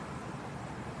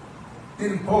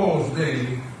in Paul's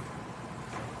day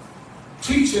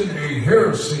teaching a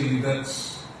heresy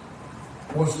that's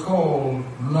what's called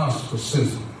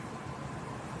Gnosticism.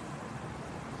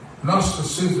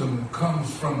 Gnosticism comes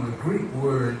from the Greek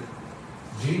word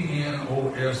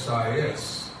Gnosis.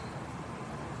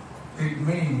 It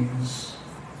means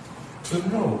to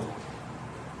know.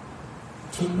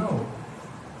 To know.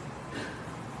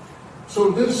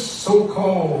 So this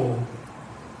so-called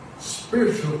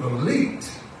spiritual elite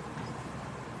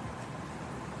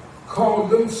called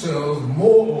themselves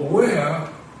more aware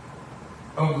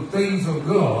of the things of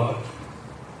God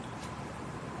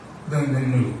than they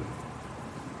knew.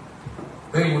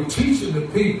 They were teaching the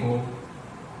people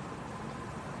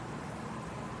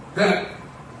that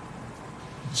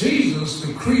Jesus,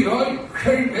 the Creator,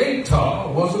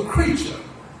 was a creature.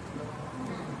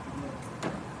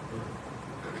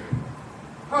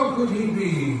 How could he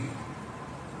be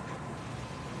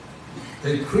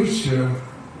a creature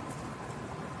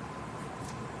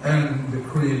and the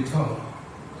Creator?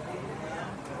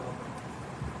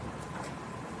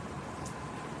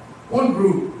 One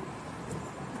group,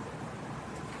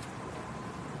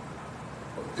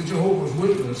 the Jehovah's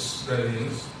Witness, that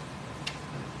is,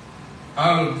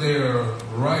 out of their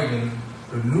writing,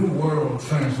 the New World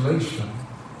Translation,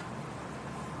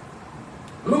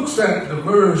 looks at the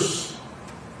verse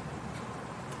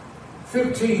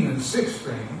 15 and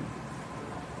 16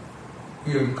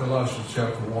 here in Colossians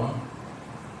chapter 1.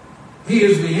 He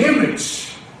is the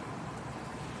image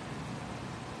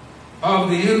of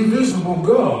the invisible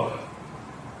God,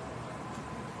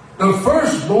 the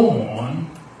firstborn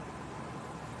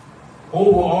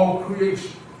over all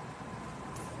creation.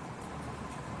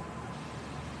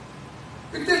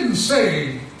 It didn't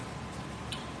say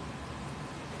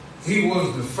he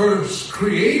was the first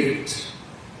created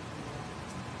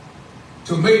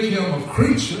to make him a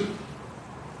creature.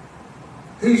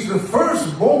 He's the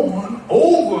firstborn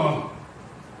over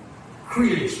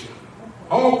creation,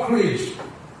 all creation.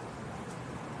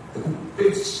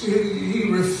 He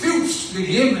refutes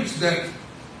the image that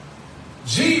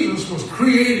Jesus was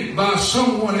created by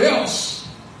someone else,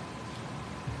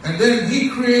 and then he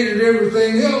created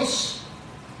everything else.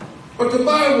 But the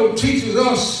Bible teaches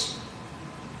us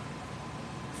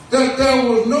that there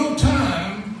was no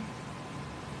time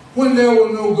when there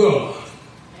was no God.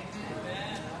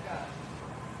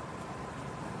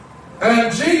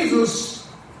 And Jesus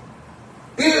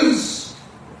is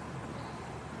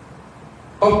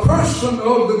a person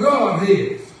of the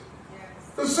Godhead.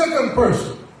 The second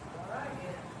person.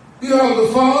 You have the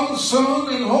Father,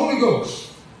 Son, and Holy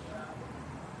Ghost.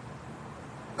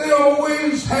 They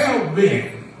always have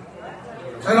been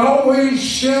and always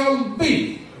shall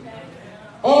be.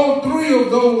 All three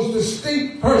of those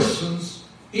distinct persons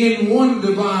in one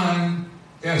divine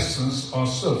essence or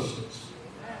substance.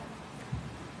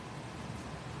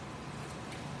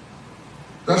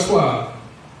 That's why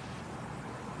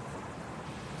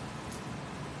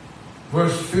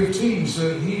verse 15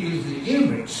 said he is the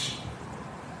image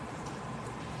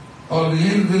of the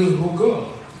invisible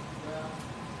God.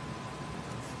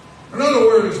 In other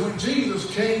words, when Jesus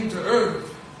came to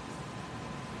earth,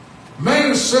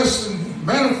 manifesting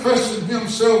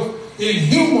himself in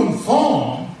human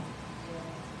form,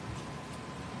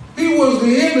 he was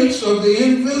the image of the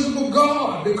invisible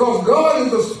God, because God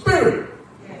is a spirit.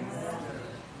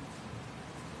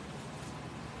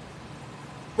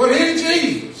 But in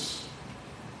Jesus,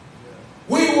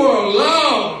 we were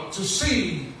allowed to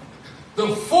see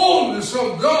the fullness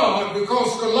of God,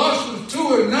 because Colossians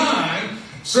 2:9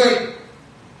 said,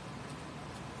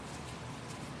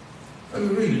 let me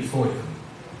read it for you.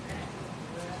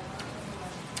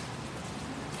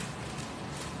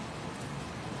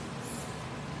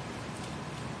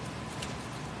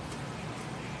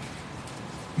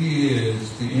 He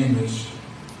is the image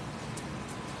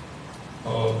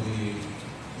of the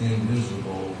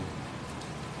invisible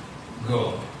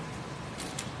God.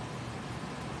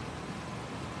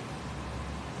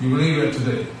 You believe that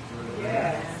today?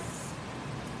 Yes.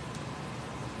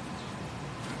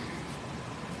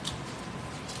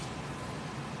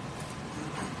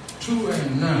 Two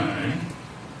and 9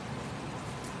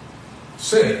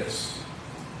 says,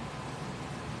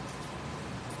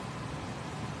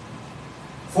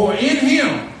 for in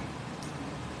him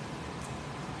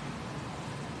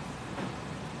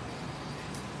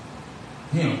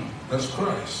that's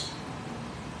Christ.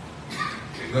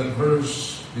 That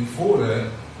verse before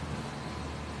that,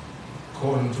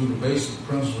 according to the basic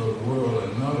principle of the world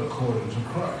and not according to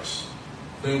Christ.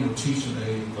 They were teaching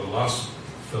a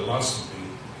philosophy.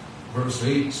 Verse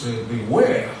 8 said,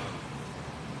 beware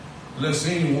lest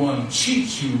anyone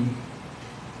cheat you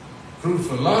through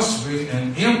philosophy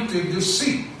and empty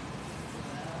deceit,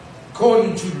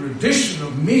 according to the tradition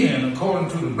of men, according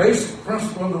to the basic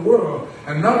principle of the world,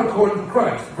 and not according to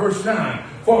Christ. Verse 9,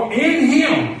 for in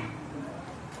him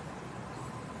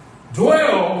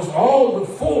dwells all the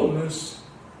fullness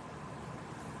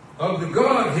of the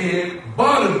Godhead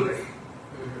bodily.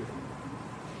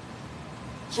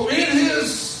 So in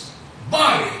his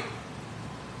body,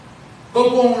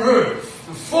 up on earth,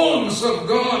 the fullness of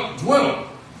God dwelt.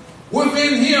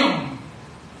 Within him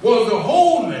was the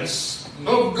wholeness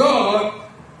of God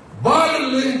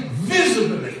bodily,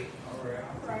 visibly.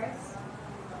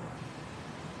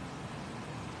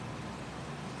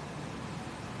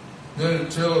 Then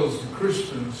it tells the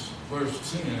Christians,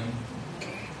 verse 10,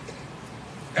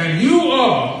 and you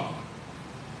are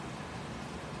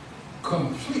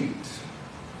complete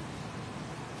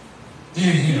in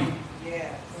him.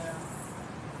 Yes.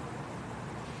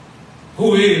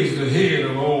 Who is the head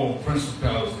of all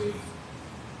principality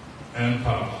and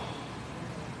power.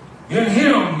 In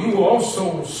him you were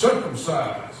also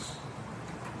circumcised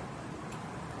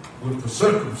with the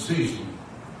circumcision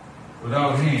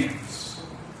without hands.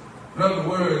 In other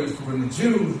words, when the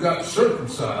Jews got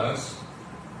circumcised,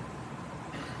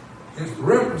 it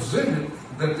represented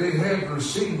that they had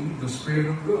received the Spirit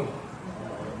of God.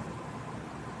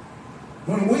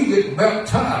 When we get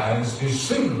baptized, is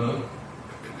similar.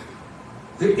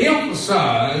 It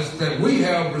emphasizes that we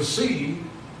have received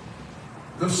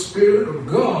the Spirit of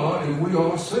God and we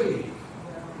are saved.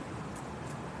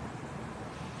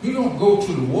 You don't go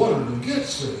to the water to get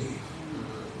saved,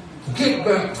 to get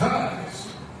baptized.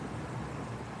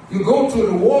 You go to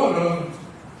the water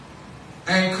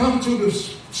and come to the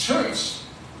church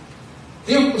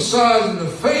emphasizing the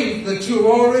faith that you've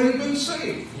already been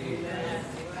saved.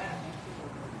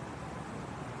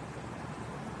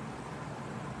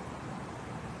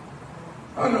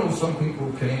 I know some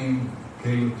people came,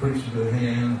 gave the preacher their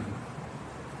hand,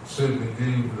 said they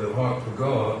gave their heart to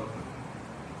God,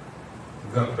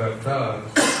 and got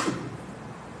baptized.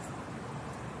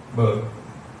 But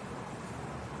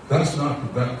that's not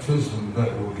the baptism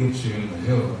that will get you into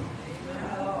heaven.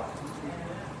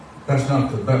 That's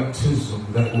not the baptism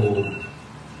that will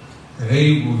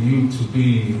enable you to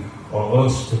be, or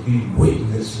us to be,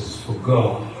 witnesses for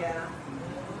God.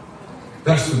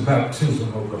 That's the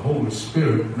baptism of the Holy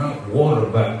Spirit, not water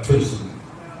baptism,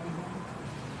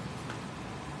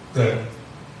 that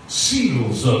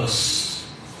seals us,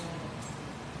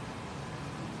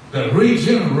 that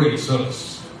regenerates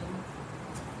us,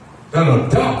 that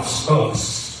adopts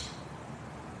us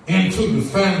into the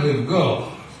family of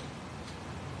God.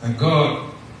 And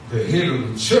God, the head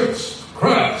of the church,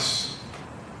 Christ,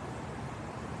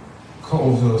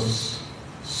 calls us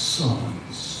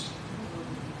sons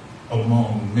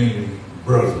among many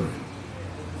brethren.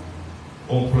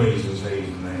 Oh, praise his holy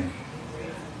name.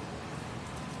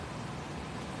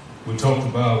 We talked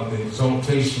about the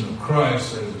exaltation of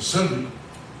Christ as a subject.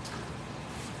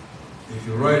 If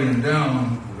you're writing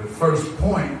down the first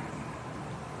point,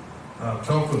 I've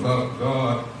talked about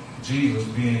God, Jesus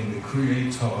being the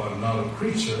creator, not a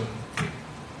creature.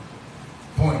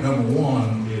 Point number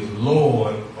one is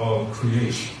Lord of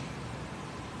creation.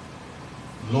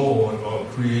 Lord of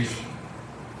creation.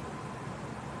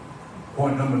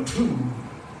 Point number two,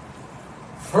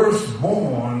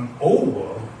 firstborn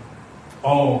over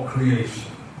all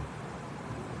creation.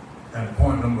 And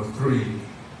point number three,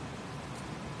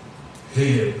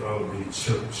 head of the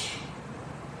church.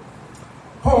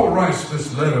 Paul writes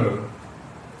this letter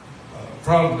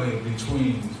probably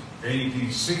between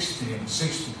AD 60 and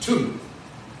 62.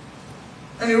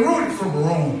 And he wrote it from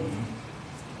Rome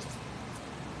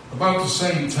about the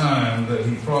same time that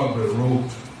he probably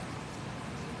wrote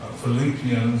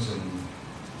Philippians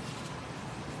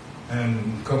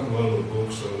and a couple other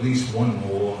books, or at least one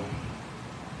more.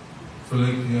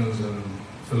 Philippians and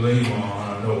Philemon,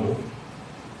 I know.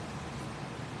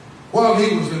 While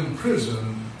he was in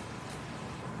prison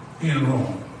in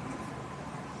Rome.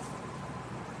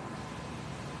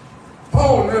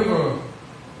 Paul never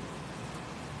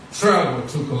traveled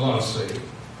to Colossae.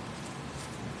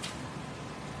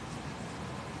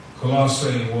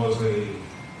 Colossae was a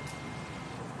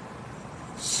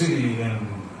city in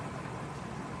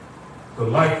the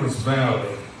Lycus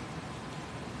Valley.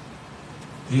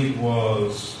 It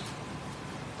was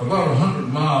about 100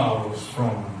 miles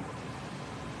from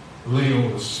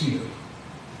Laodicea.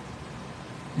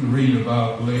 You read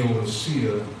about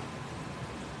Laodicea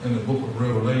in the book of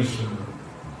Revelation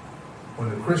when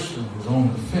the Christian was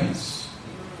on the fence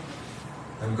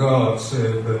and God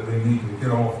said that they needed to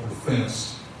get off the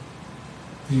fence.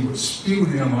 He would spew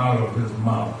them out of his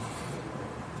mouth.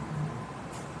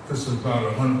 This is about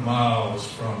 100 miles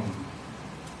from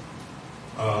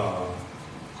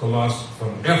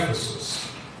from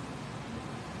Ephesus.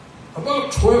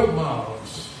 About 12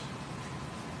 miles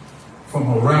from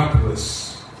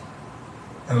Hierapolis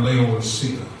and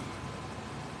Laodicea.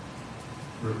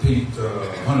 Repeat,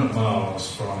 100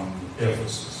 miles from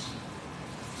Ephesus.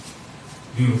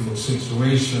 Beautiful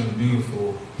situation,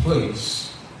 beautiful place.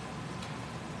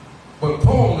 But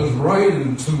Paul is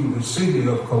writing to the city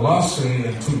of Colossae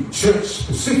and to the church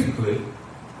specifically,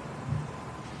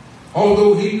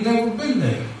 although he'd never been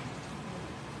there.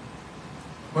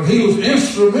 But he was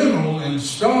instrumental in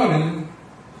starting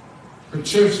the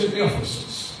church at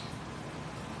Ephesus.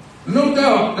 No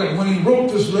doubt that when he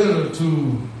wrote this letter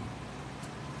to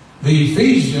the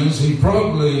Ephesians, he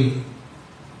probably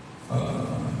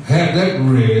had that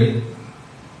read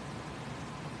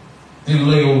in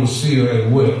Laodicea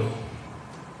as well.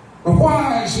 But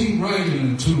why is he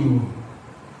writing to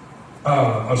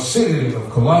a city of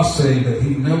Colossae that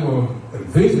he never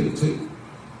visited,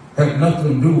 had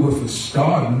nothing to do with its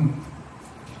starting?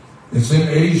 It's in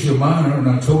Asia Minor, and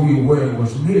I told you where it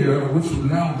was near, which would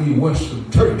now be Western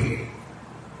Turkey.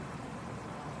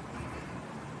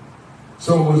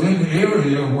 So it was in the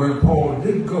area where Paul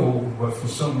did go, but for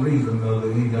some reason or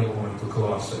other, he never went to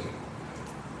Colossae.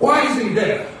 Why is he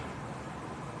there?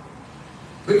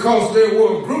 Because there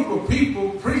were a group of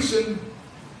people preaching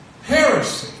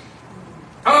heresy,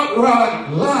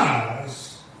 outright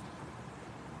lies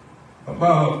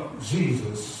about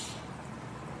Jesus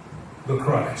the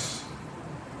Christ.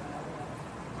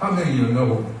 How many of you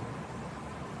know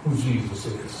who Jesus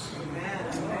is?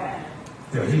 Amen.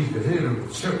 Yeah, he's the head of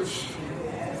the church.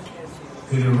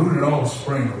 He's the rooted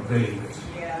offspring of David.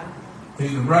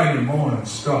 He's the bright and morning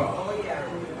star.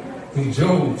 He's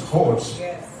Job's horse,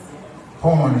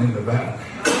 born in the valley.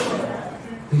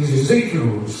 He's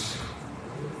Ezekiel's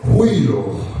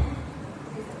wheel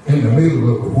in the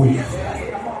middle of the wheel.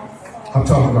 I'm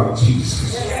talking about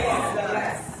Jesus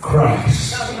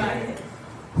Christ,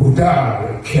 who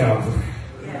died at Calvary,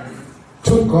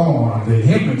 took on the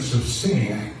image of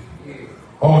sin,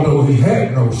 although he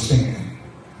had no sin,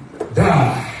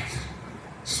 died,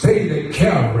 stayed at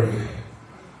Calvary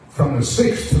from the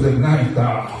 6th to the 9th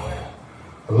hour,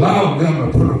 allowed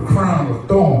them to put a crown of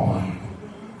thorn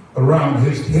around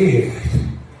his head,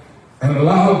 and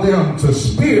allowed them to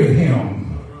spear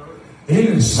him in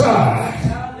his side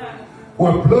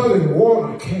where blood and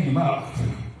water came out,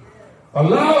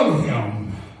 allowed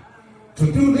him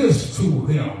to do this to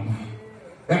him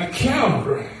at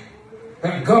Calvary,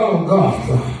 at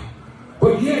Golgotha,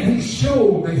 but yet he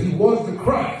showed that he was the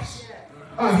Christ.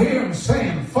 I hear him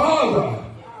saying, Father,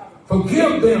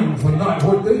 forgive them for not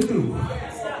what they do.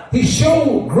 He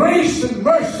showed grace and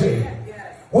mercy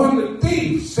when the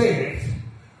thief said,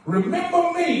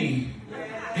 remember me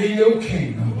in your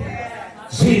kingdom.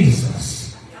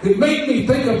 Jesus. It made me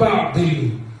think about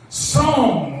the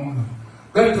song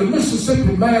that the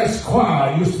Mississippi Mass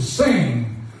Choir used to sing.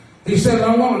 He said,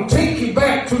 I want to take you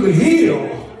back to the hill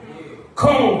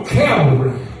called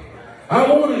Calvary. I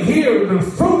want to hear the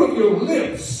fruit of your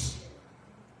lips.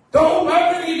 Don't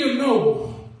how many of you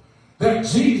know that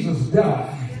Jesus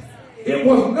died? It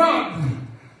was not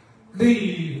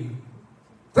the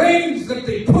things that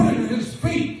they put in his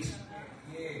feet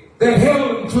that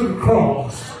held him to the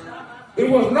cross. It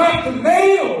was not the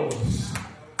nails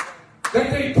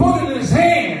that they put in his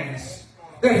hands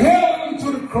that held him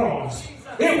to the cross.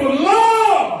 It was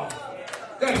love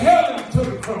that held him to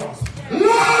the cross.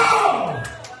 Love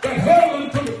that held him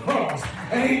to the cross.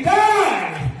 And he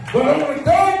died. But on the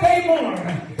third day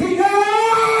morning, he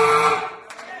died.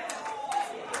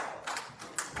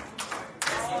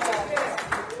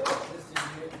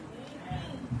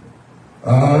 I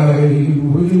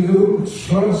will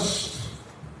trust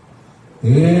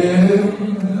in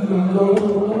the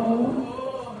Lord.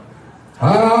 I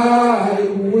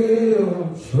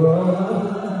will trust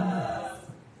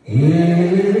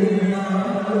in the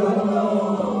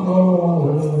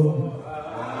Lord.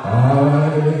 I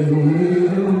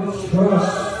will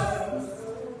trust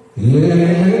in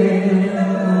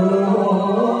the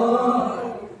Lord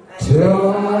till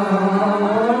I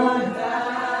die.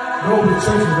 No, the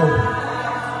church is over.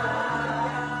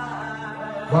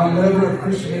 My letter of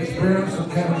Christian experience of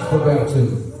candidates for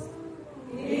baptism.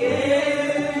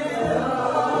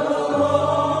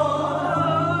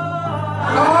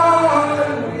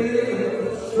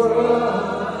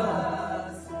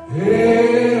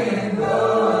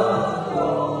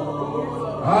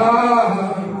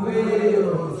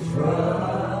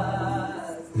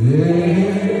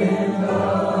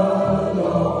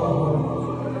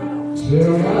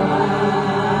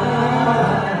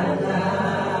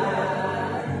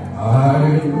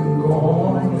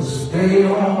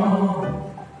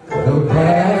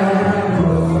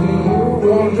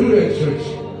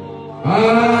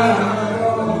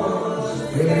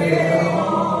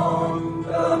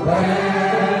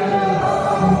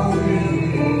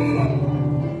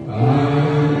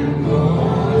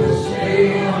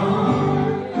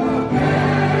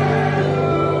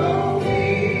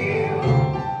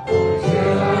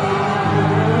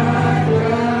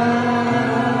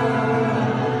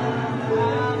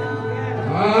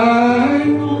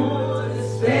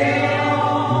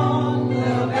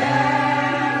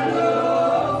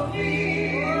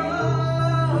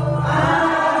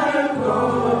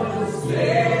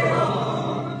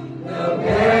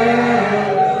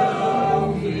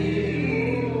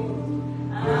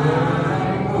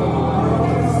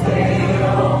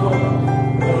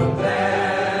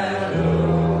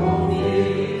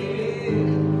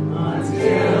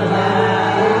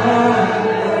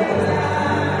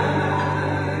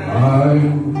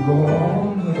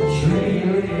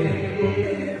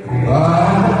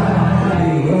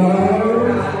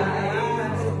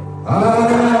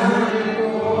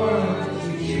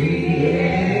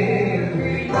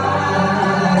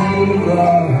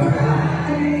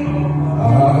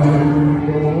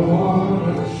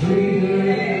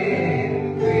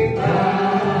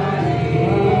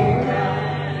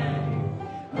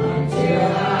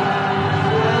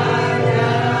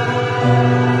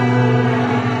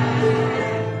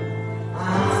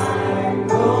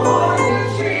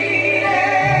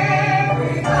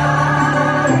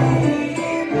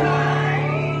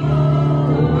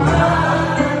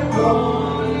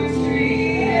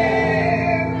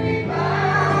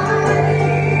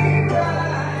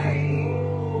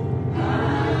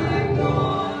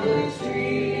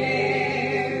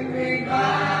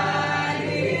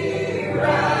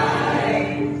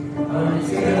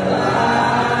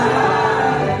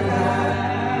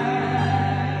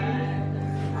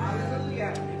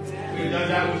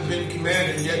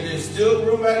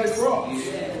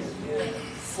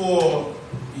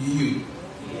 you.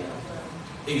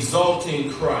 Exalting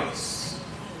Christ.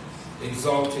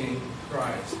 Exalting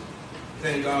Christ.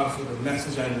 Thank God for the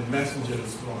message and the messenger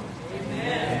this morning.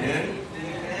 Amen.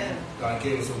 Amen. God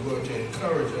gave us a word to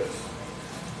encourage us.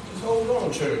 Just hold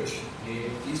on, church.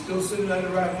 He's still sitting at the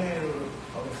right hand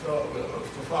of the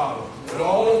Father with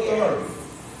all authority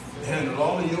to handle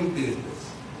all of your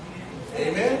business.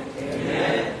 Amen?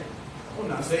 Amen. I will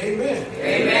not say amen.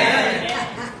 Amen.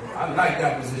 I like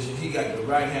that position. He got the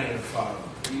right hand of the Father.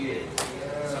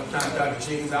 Sometimes, Dr.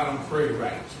 Jenkins, I don't pray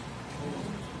right.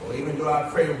 Or even though I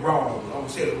pray wrong, I don't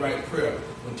say the right prayer.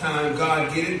 When time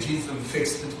God get it, Jesus will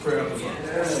fix the prayer of the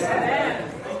Father. Amen.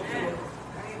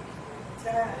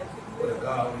 What a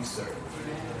God we serve.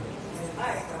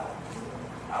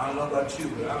 I don't know about you,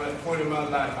 but I'm at a point in my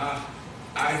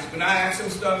life, when I ask him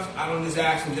stuff, I don't just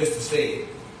ask him just to say it.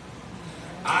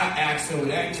 I ask him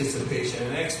with anticipation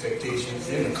and expectation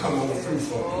for him to come on through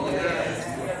for me.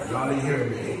 Y'all didn't hear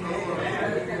me.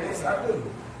 Yes, I do.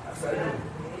 Yes, I do.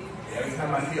 Every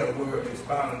time I hear a word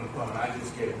expounded upon, I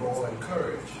just get more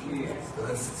encouraged.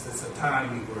 Because it's a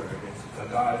timely word. Because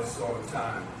God is so on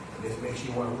time. And this makes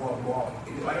you want to walk more.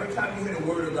 Every time you hear the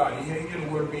word of God, you hear the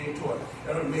word being taught,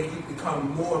 it'll make you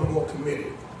become more and more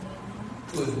committed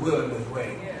to his will and his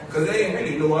way. Because there ain't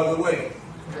really no other way.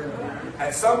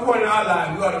 At some point in our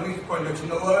life, we ought to reach the point that, you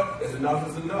know what? It's enough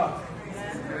is enough.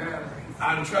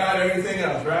 I've tried everything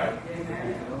else, right?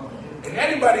 And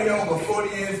anybody here over 40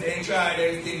 years, they ain't tried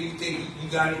everything, you think you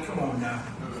got it? Come on now.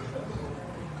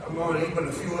 Come on, ain't but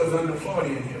a few of us under 40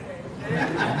 in here.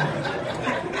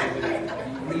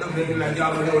 We look at me like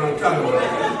y'all don't know what I'm talking about.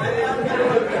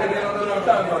 They don't know what I'm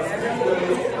talking about.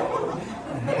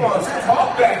 Come on, talk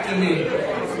back to me.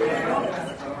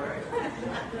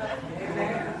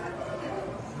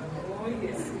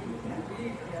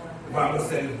 The Bible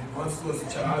says, once I was a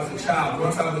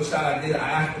child, I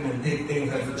acted and did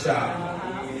things as a child.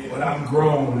 But I'm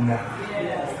grown now.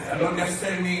 That don't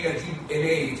necessarily mean that you in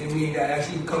age. It means that as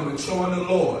you become mature in the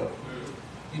Lord,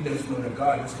 you just know that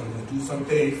God is going to do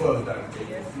something for us, Dr.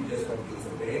 Jacob. He just going to do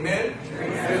something. Amen?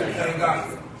 Amen. Thank God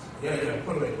for you. Yeah,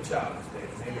 put away the childish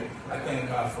things. Amen. I thank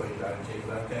God for you, Dr. Jacob.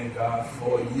 I thank God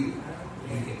for you.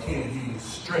 He continue to give you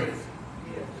strength.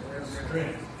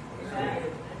 Strength.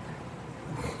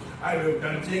 I know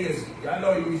Dr. Jenkins, I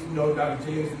know you know Dr.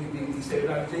 Jenkins, he said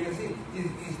Dr. Jenkins,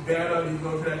 he's bad up, he's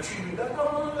going to that treatment.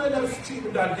 No, let that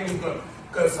treatment Dr. Jenkins go.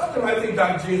 Because sometimes I think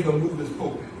Dr. Jenkins going to move his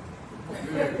pulpit.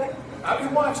 I've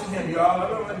been watching him, y'all. I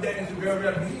know my dad is a very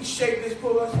rep. He shake this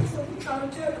pulpit. I said, what you trying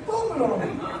to tear the pulpit on me?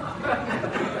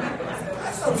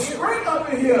 That's some strength up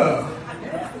in here. Oh,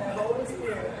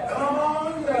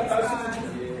 yeah.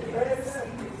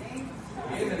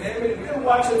 We've been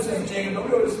watching since James. Don't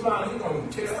be able to smile. He's going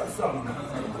to tear up something.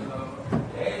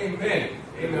 Amen.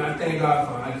 Amen. I thank God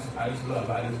for him. I just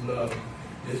love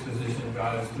this position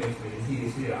God has placed me. And he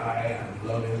is here. I am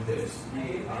loving this. I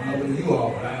don't know what you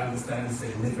are, but I understand the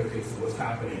significance of what's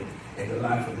happening in the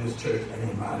life of this church and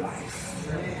in my life.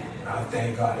 And I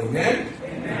thank God. Amen.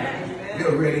 Amen.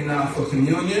 We're ready now for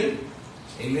communion.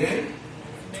 Amen.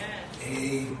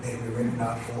 Amen. We're ready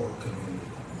now for communion.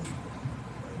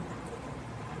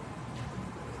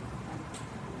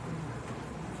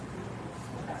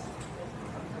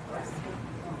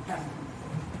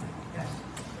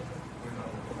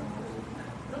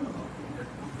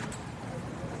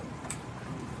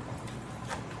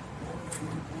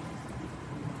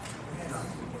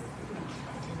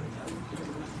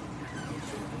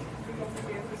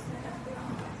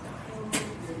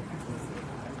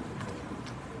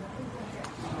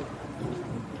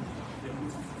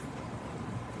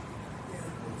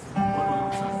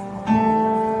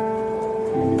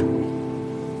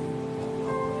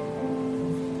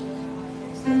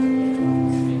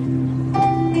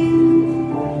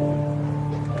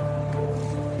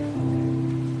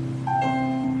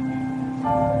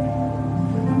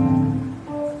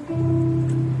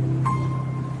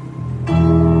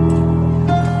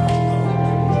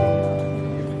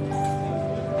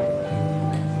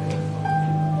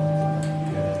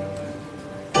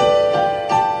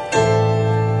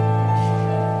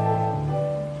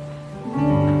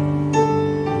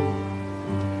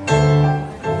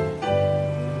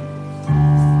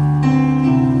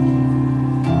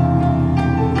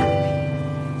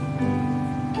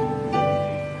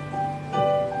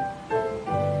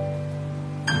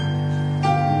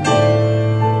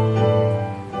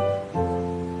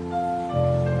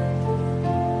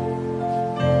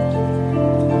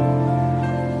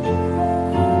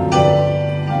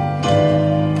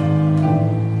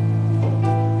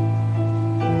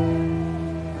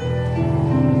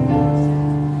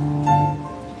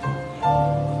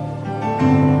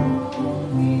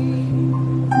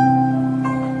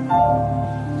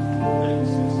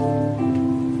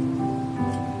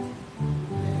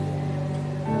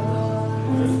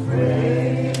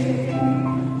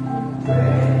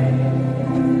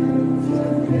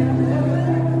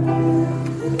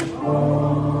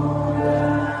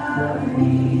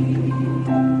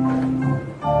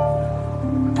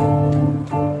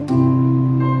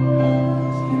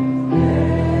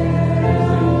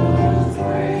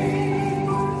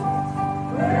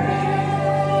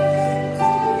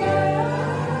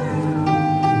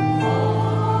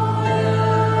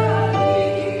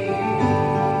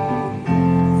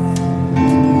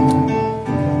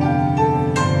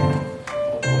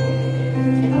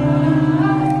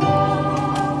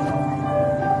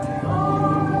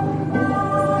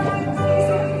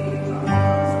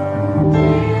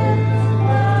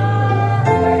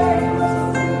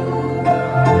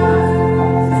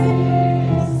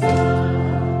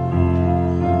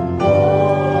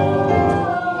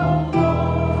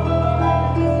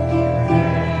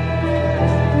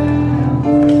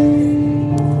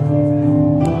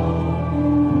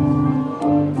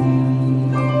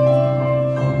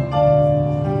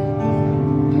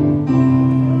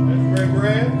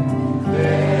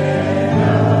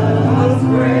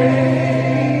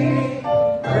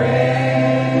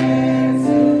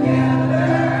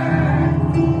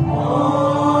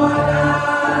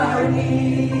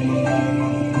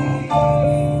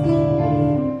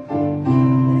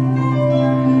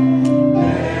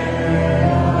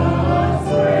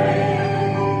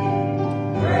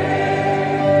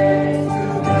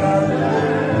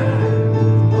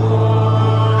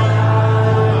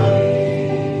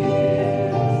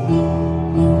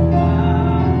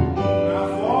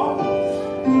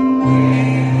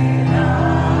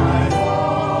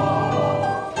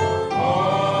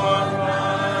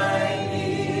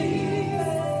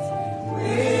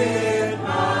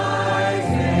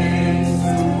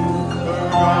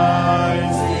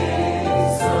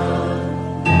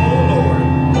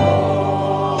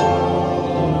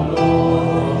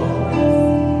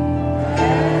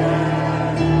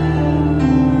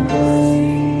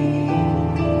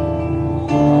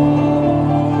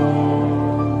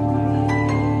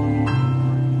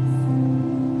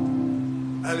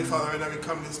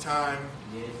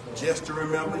 just to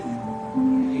remember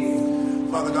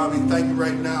you. Father God, we thank you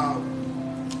right now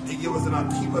to give us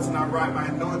and keep us in our right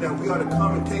mind, knowing that we ought to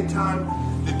come and take time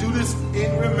to do this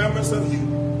in remembrance of you.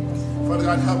 Father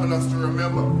God, helping us to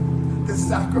remember the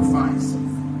sacrifice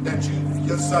that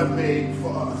your Son made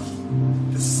for us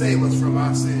to save us from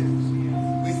our sins.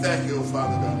 We thank you,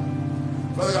 Father God.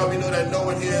 Father God, we know that no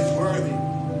one here is worthy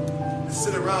to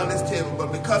sit around this table,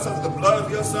 but because of the blood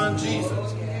of your Son,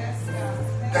 Jesus,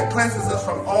 that cleanses us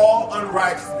from all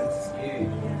unrighteousness,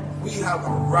 we have a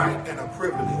right and a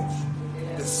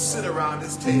privilege to sit around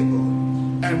this table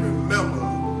and remember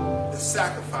the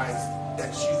sacrifice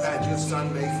that you had your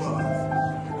Son make for us.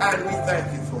 And we thank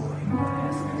you for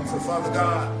it. So, Father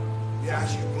God, we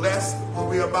ask you bless what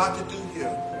we're about to do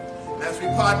here. And as we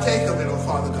partake of it, oh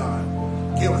Father God,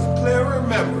 give us clear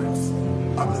remembrance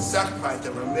of the sacrifice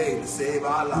that were made to save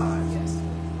our lives.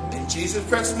 In Jesus'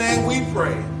 precious name we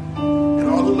pray. And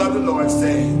all who love the Lord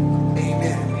say,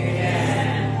 amen.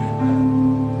 Amen.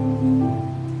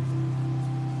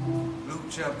 Luke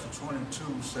chapter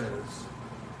 22 says,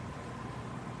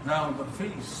 now the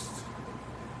feast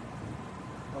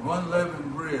of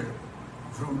unleavened bread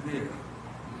drew near,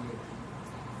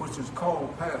 which is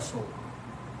called Passover.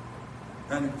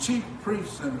 And the chief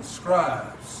priests and the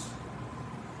scribes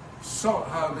sought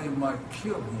how they might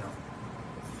kill him,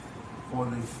 for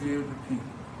they feared the people.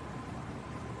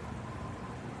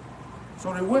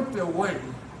 So they went their way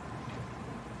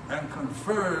and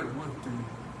conferred with the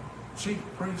chief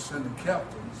priests and the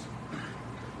captains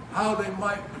how they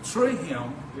might betray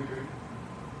him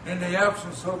in the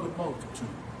absence of the multitude.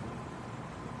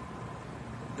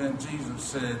 Then Jesus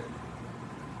said,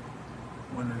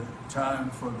 when the time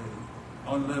for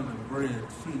the unleavened bread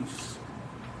feast,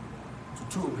 to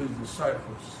two of his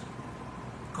disciples,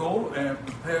 go and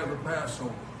prepare the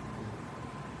Passover,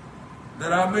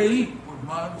 that I may eat with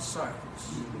my disciples.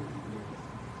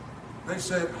 They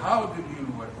said, how do you,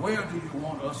 where do you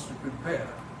want us to prepare?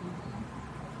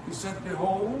 He said,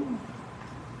 behold,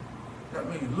 that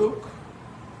means look.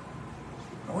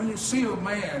 And when you see a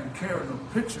man carrying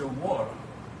a pitcher of water,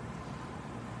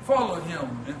 follow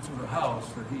him into the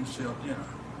house that he shall enter.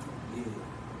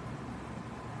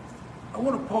 I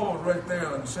want to pause right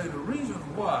there and say the reason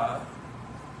why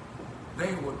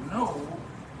they would know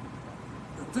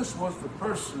that this was the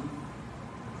person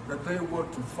that they were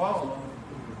to follow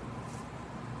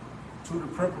to to the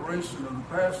preparation of the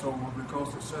Passover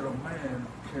because they said a man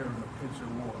carrying a pitcher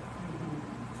of water.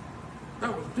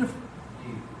 That was different.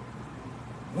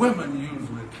 Women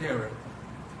usually carried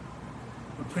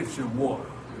the pitcher of water.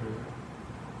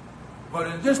 But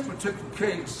in this particular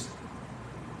case,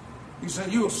 he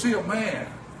said, you'll see a man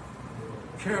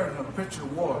carrying a pitcher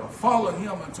of water. Follow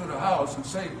him into the house and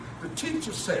say, the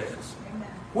teacher says,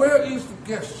 where is the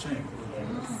guest chamber?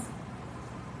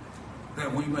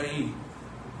 That we may eat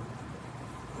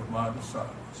with my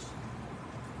disciples.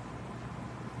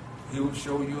 He will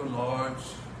show you a large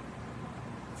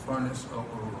furnace of a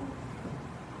room.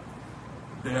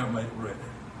 There make ready.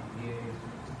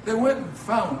 They went and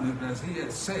found it as he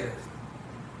had said.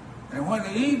 And when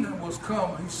the evening was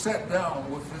come, he sat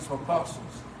down with his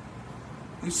apostles.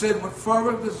 He said, with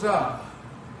fervent desire,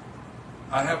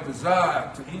 I have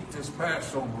desired to eat this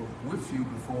Passover with you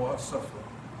before I suffer.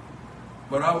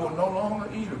 But I will no longer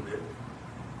eat of it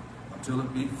until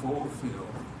it be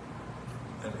fulfilled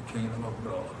in the kingdom of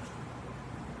God.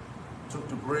 He took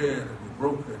the bread and he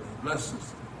broke it and he blessed it.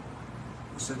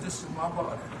 He said, this is my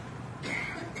body,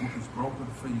 which is broken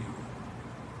for you.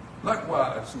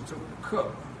 Likewise, he took the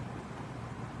cup.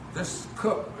 This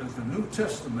cup is the New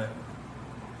Testament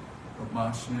of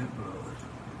my shed blood.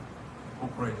 Oh,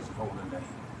 praise his holy name.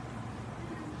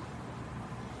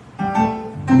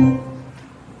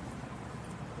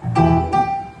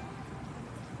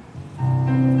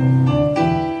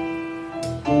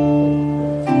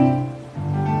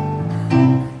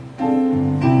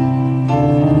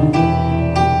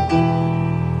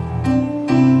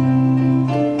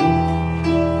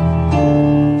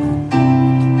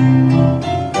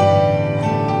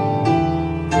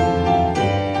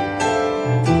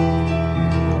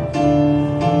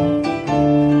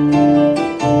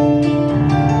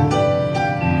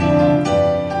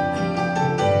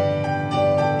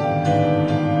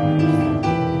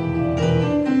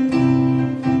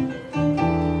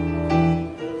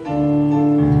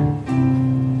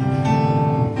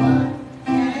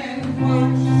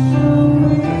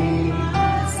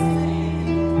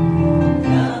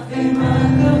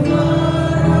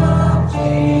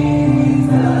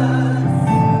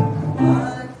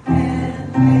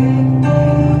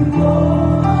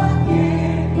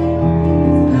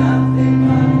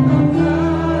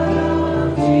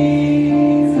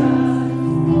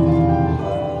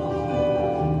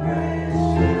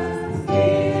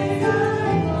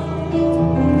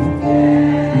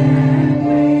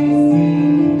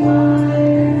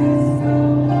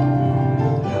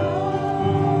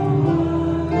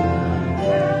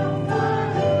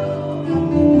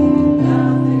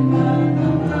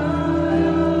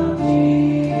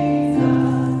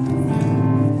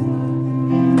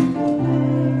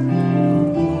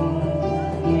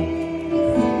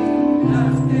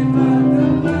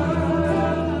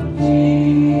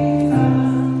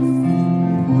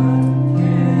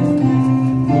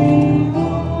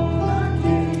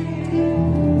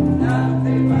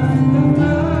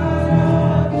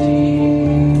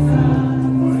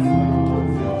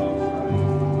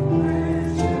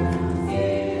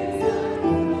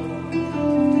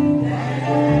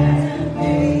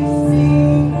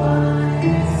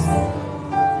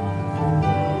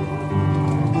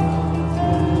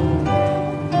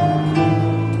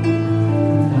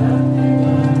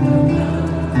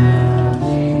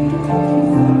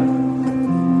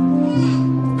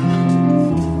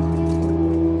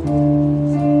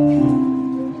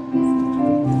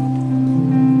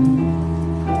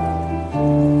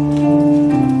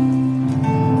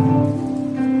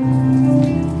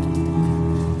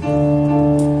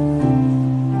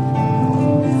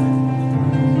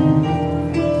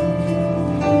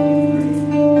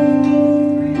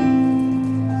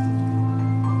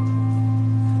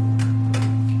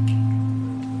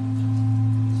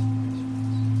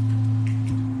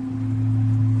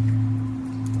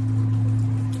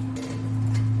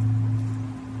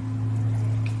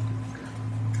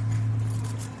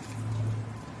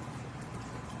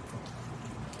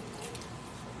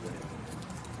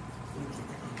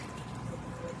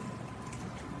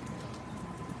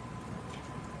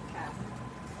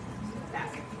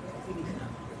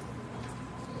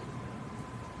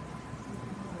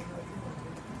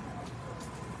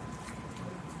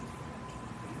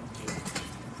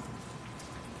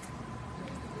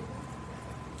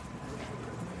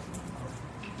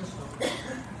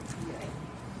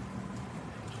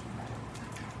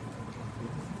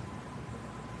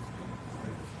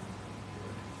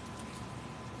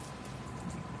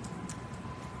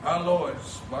 Our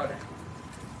Lord's body.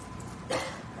 He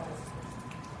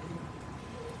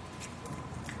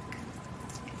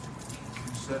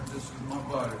said, this is my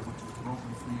body. body which is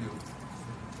broken for you.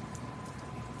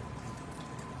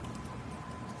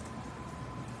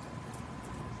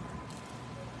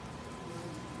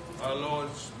 Our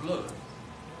Lord's blood.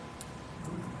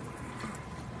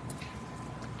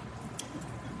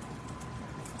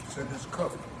 Said this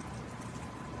cup,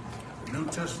 the New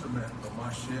Testament of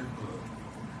my shed blood.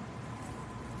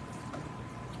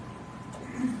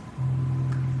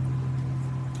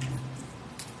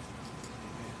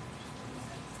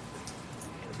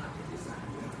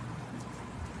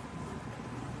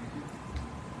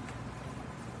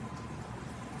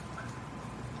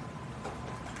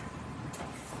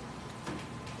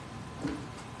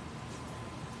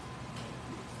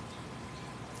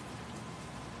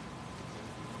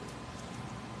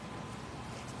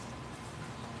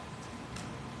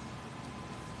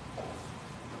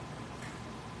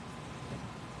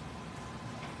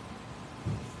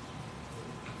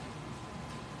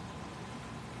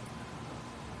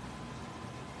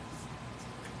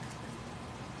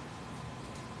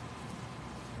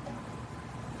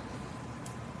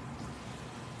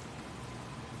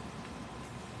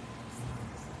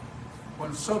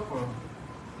 When supper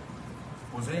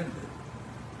was ended,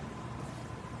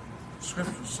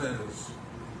 Scripture says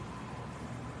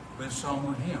they sung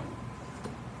a hymn,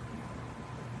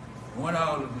 went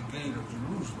out of the gate of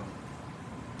Jerusalem,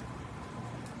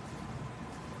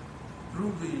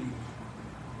 through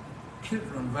the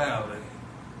Kidron Valley,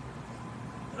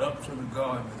 and up to the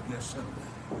Garden of Gethsemane.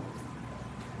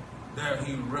 There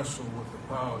he wrestled with the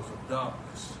powers of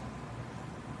darkness.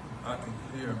 I can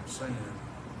hear him saying,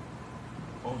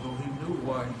 although he knew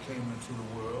why he came into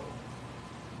the world,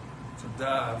 to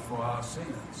die for our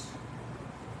sins.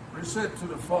 But he said to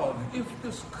the Father, if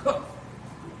this cup,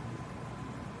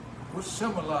 which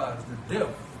symbolized the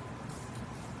death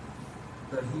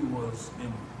that he was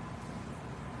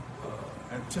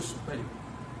anticipating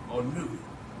or knew,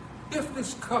 if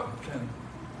this cup can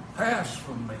pass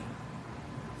from me,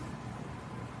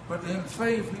 but in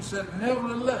faith he said,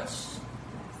 nevertheless,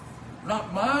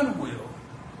 not mine will,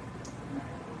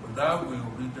 thy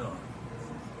will be done.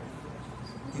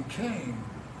 He came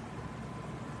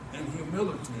in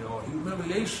humility or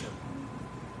humiliation,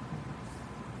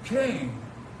 came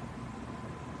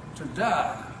to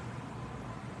die,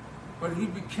 but he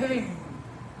became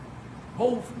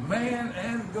both man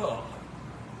and God.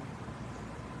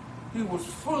 He was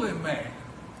fully man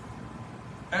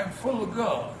and full of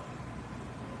God.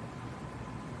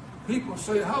 People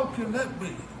say, how can that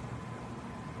be?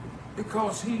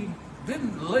 Because he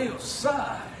didn't lay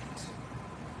aside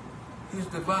his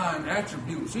divine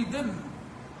attributes. He didn't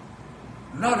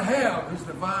not have his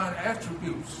divine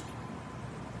attributes.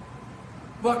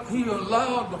 But he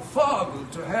allowed the Father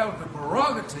to have the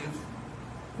prerogative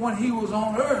when he was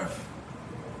on earth,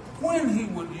 when he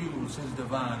would use his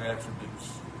divine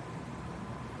attributes.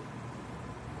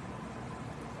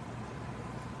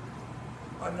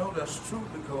 I know that's true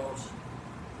because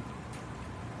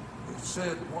it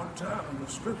said one time in the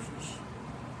Scriptures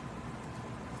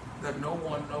that no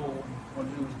one knew when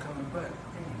he was coming back,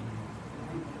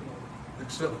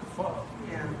 except the Father.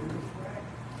 Yeah.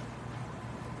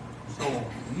 So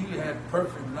he had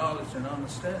perfect knowledge and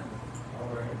understanding,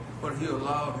 but he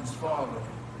allowed his Father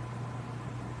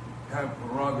to have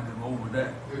prerogative over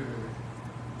that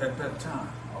at that time.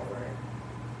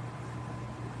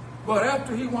 But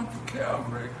after he went to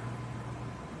Calvary,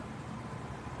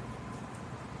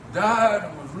 died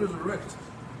and was resurrected,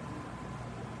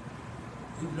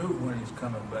 he knew when he's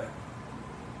coming back.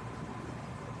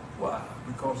 Why?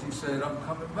 Because he said, I'm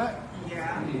coming back.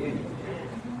 Yeah.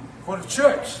 For the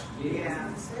church.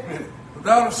 Yeah.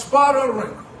 Without a spot or a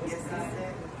wrinkle. Yes, I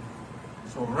said.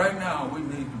 So right now we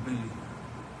need to be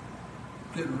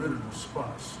getting rid of the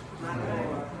spots. My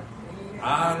Lord.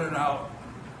 Ironing out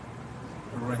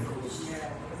the wrinkles.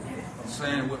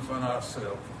 Saying within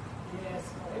ourselves,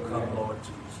 come Lord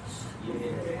Jesus.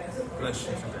 Bless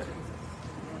you today.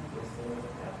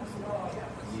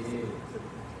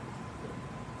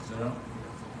 Sit down.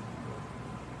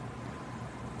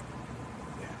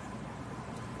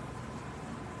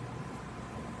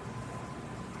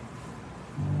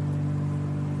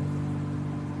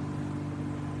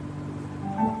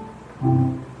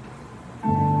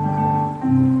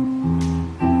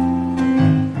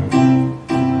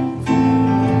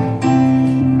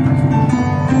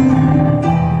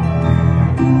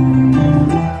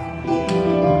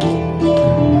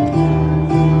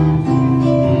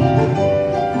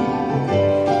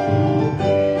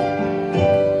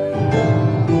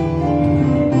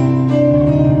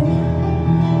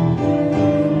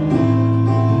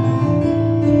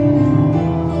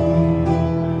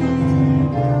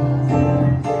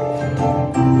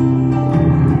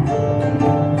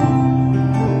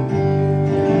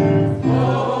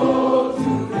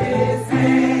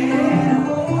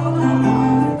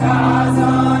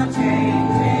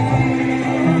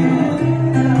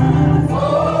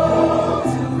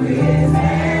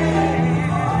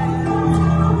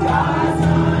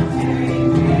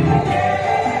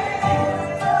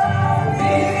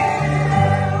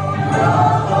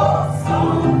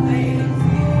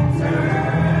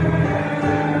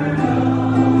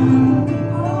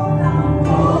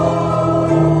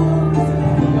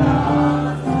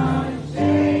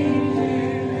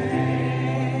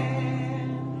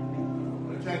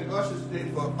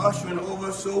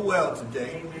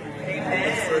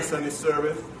 first Sunday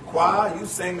service. Choir, you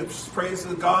sang the praise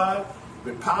of God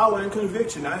with power and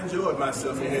conviction. I enjoyed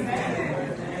myself in here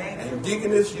today. And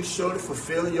deaconess, you surely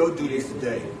fulfill your duties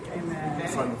today. Amen.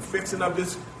 From fixing up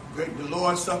the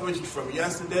Lord's Supper from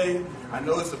yesterday, I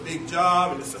know it's a big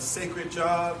job and it's a sacred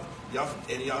job.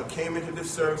 Y'all came into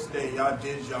this service today and y'all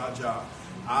did y'all job.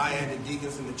 I and the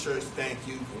deacons in the church thank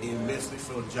you immensely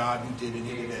for the job you did in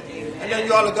here today. And then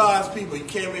you all are God's people. You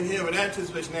came in here with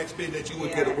anticipation, expecting that you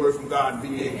would get a word from God and be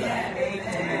made God.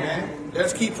 Amen.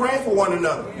 Let's keep praying for one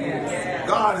another.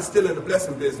 God is still in the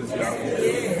blessing business,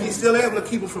 y'all. He's still able to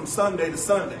keep us from Sunday to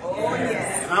Sunday.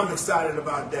 And I'm excited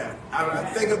about that. I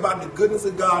think about the goodness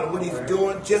of God and what he's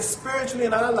doing just spiritually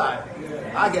in our life.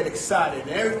 I get excited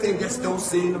and everything just don't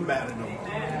seem to matter no more.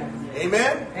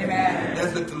 Amen? Amen.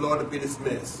 Let's look to the Lord to be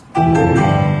dismissed.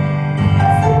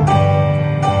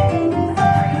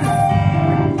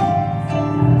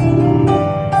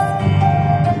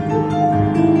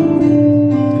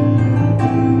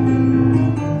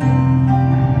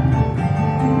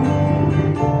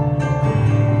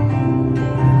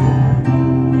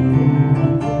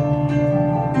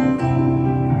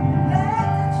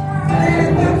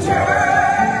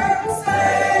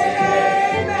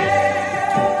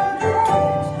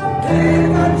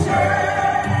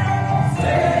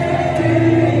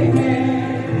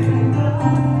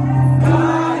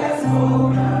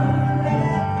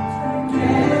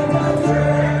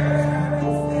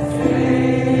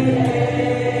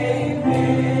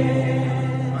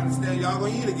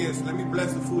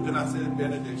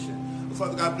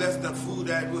 Father God, bless the food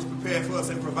that was prepared for us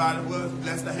and provided for us.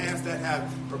 Bless the hands that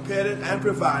have prepared it and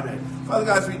provided it. Father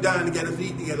God, as we dine together,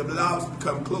 eat together, allow us to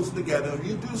come closer together.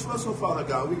 You do this for us, so Father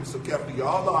God, we be so careful to give you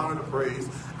all the honor, the praise,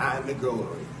 and the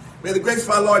glory. May the grace of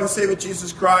our Lord and Savior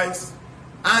Jesus Christ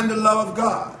and the love of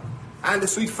God and the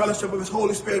sweet fellowship of his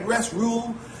Holy Spirit rest,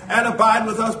 rule, and abide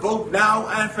with us both now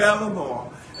and forevermore.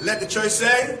 And let the church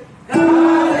say,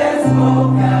 God.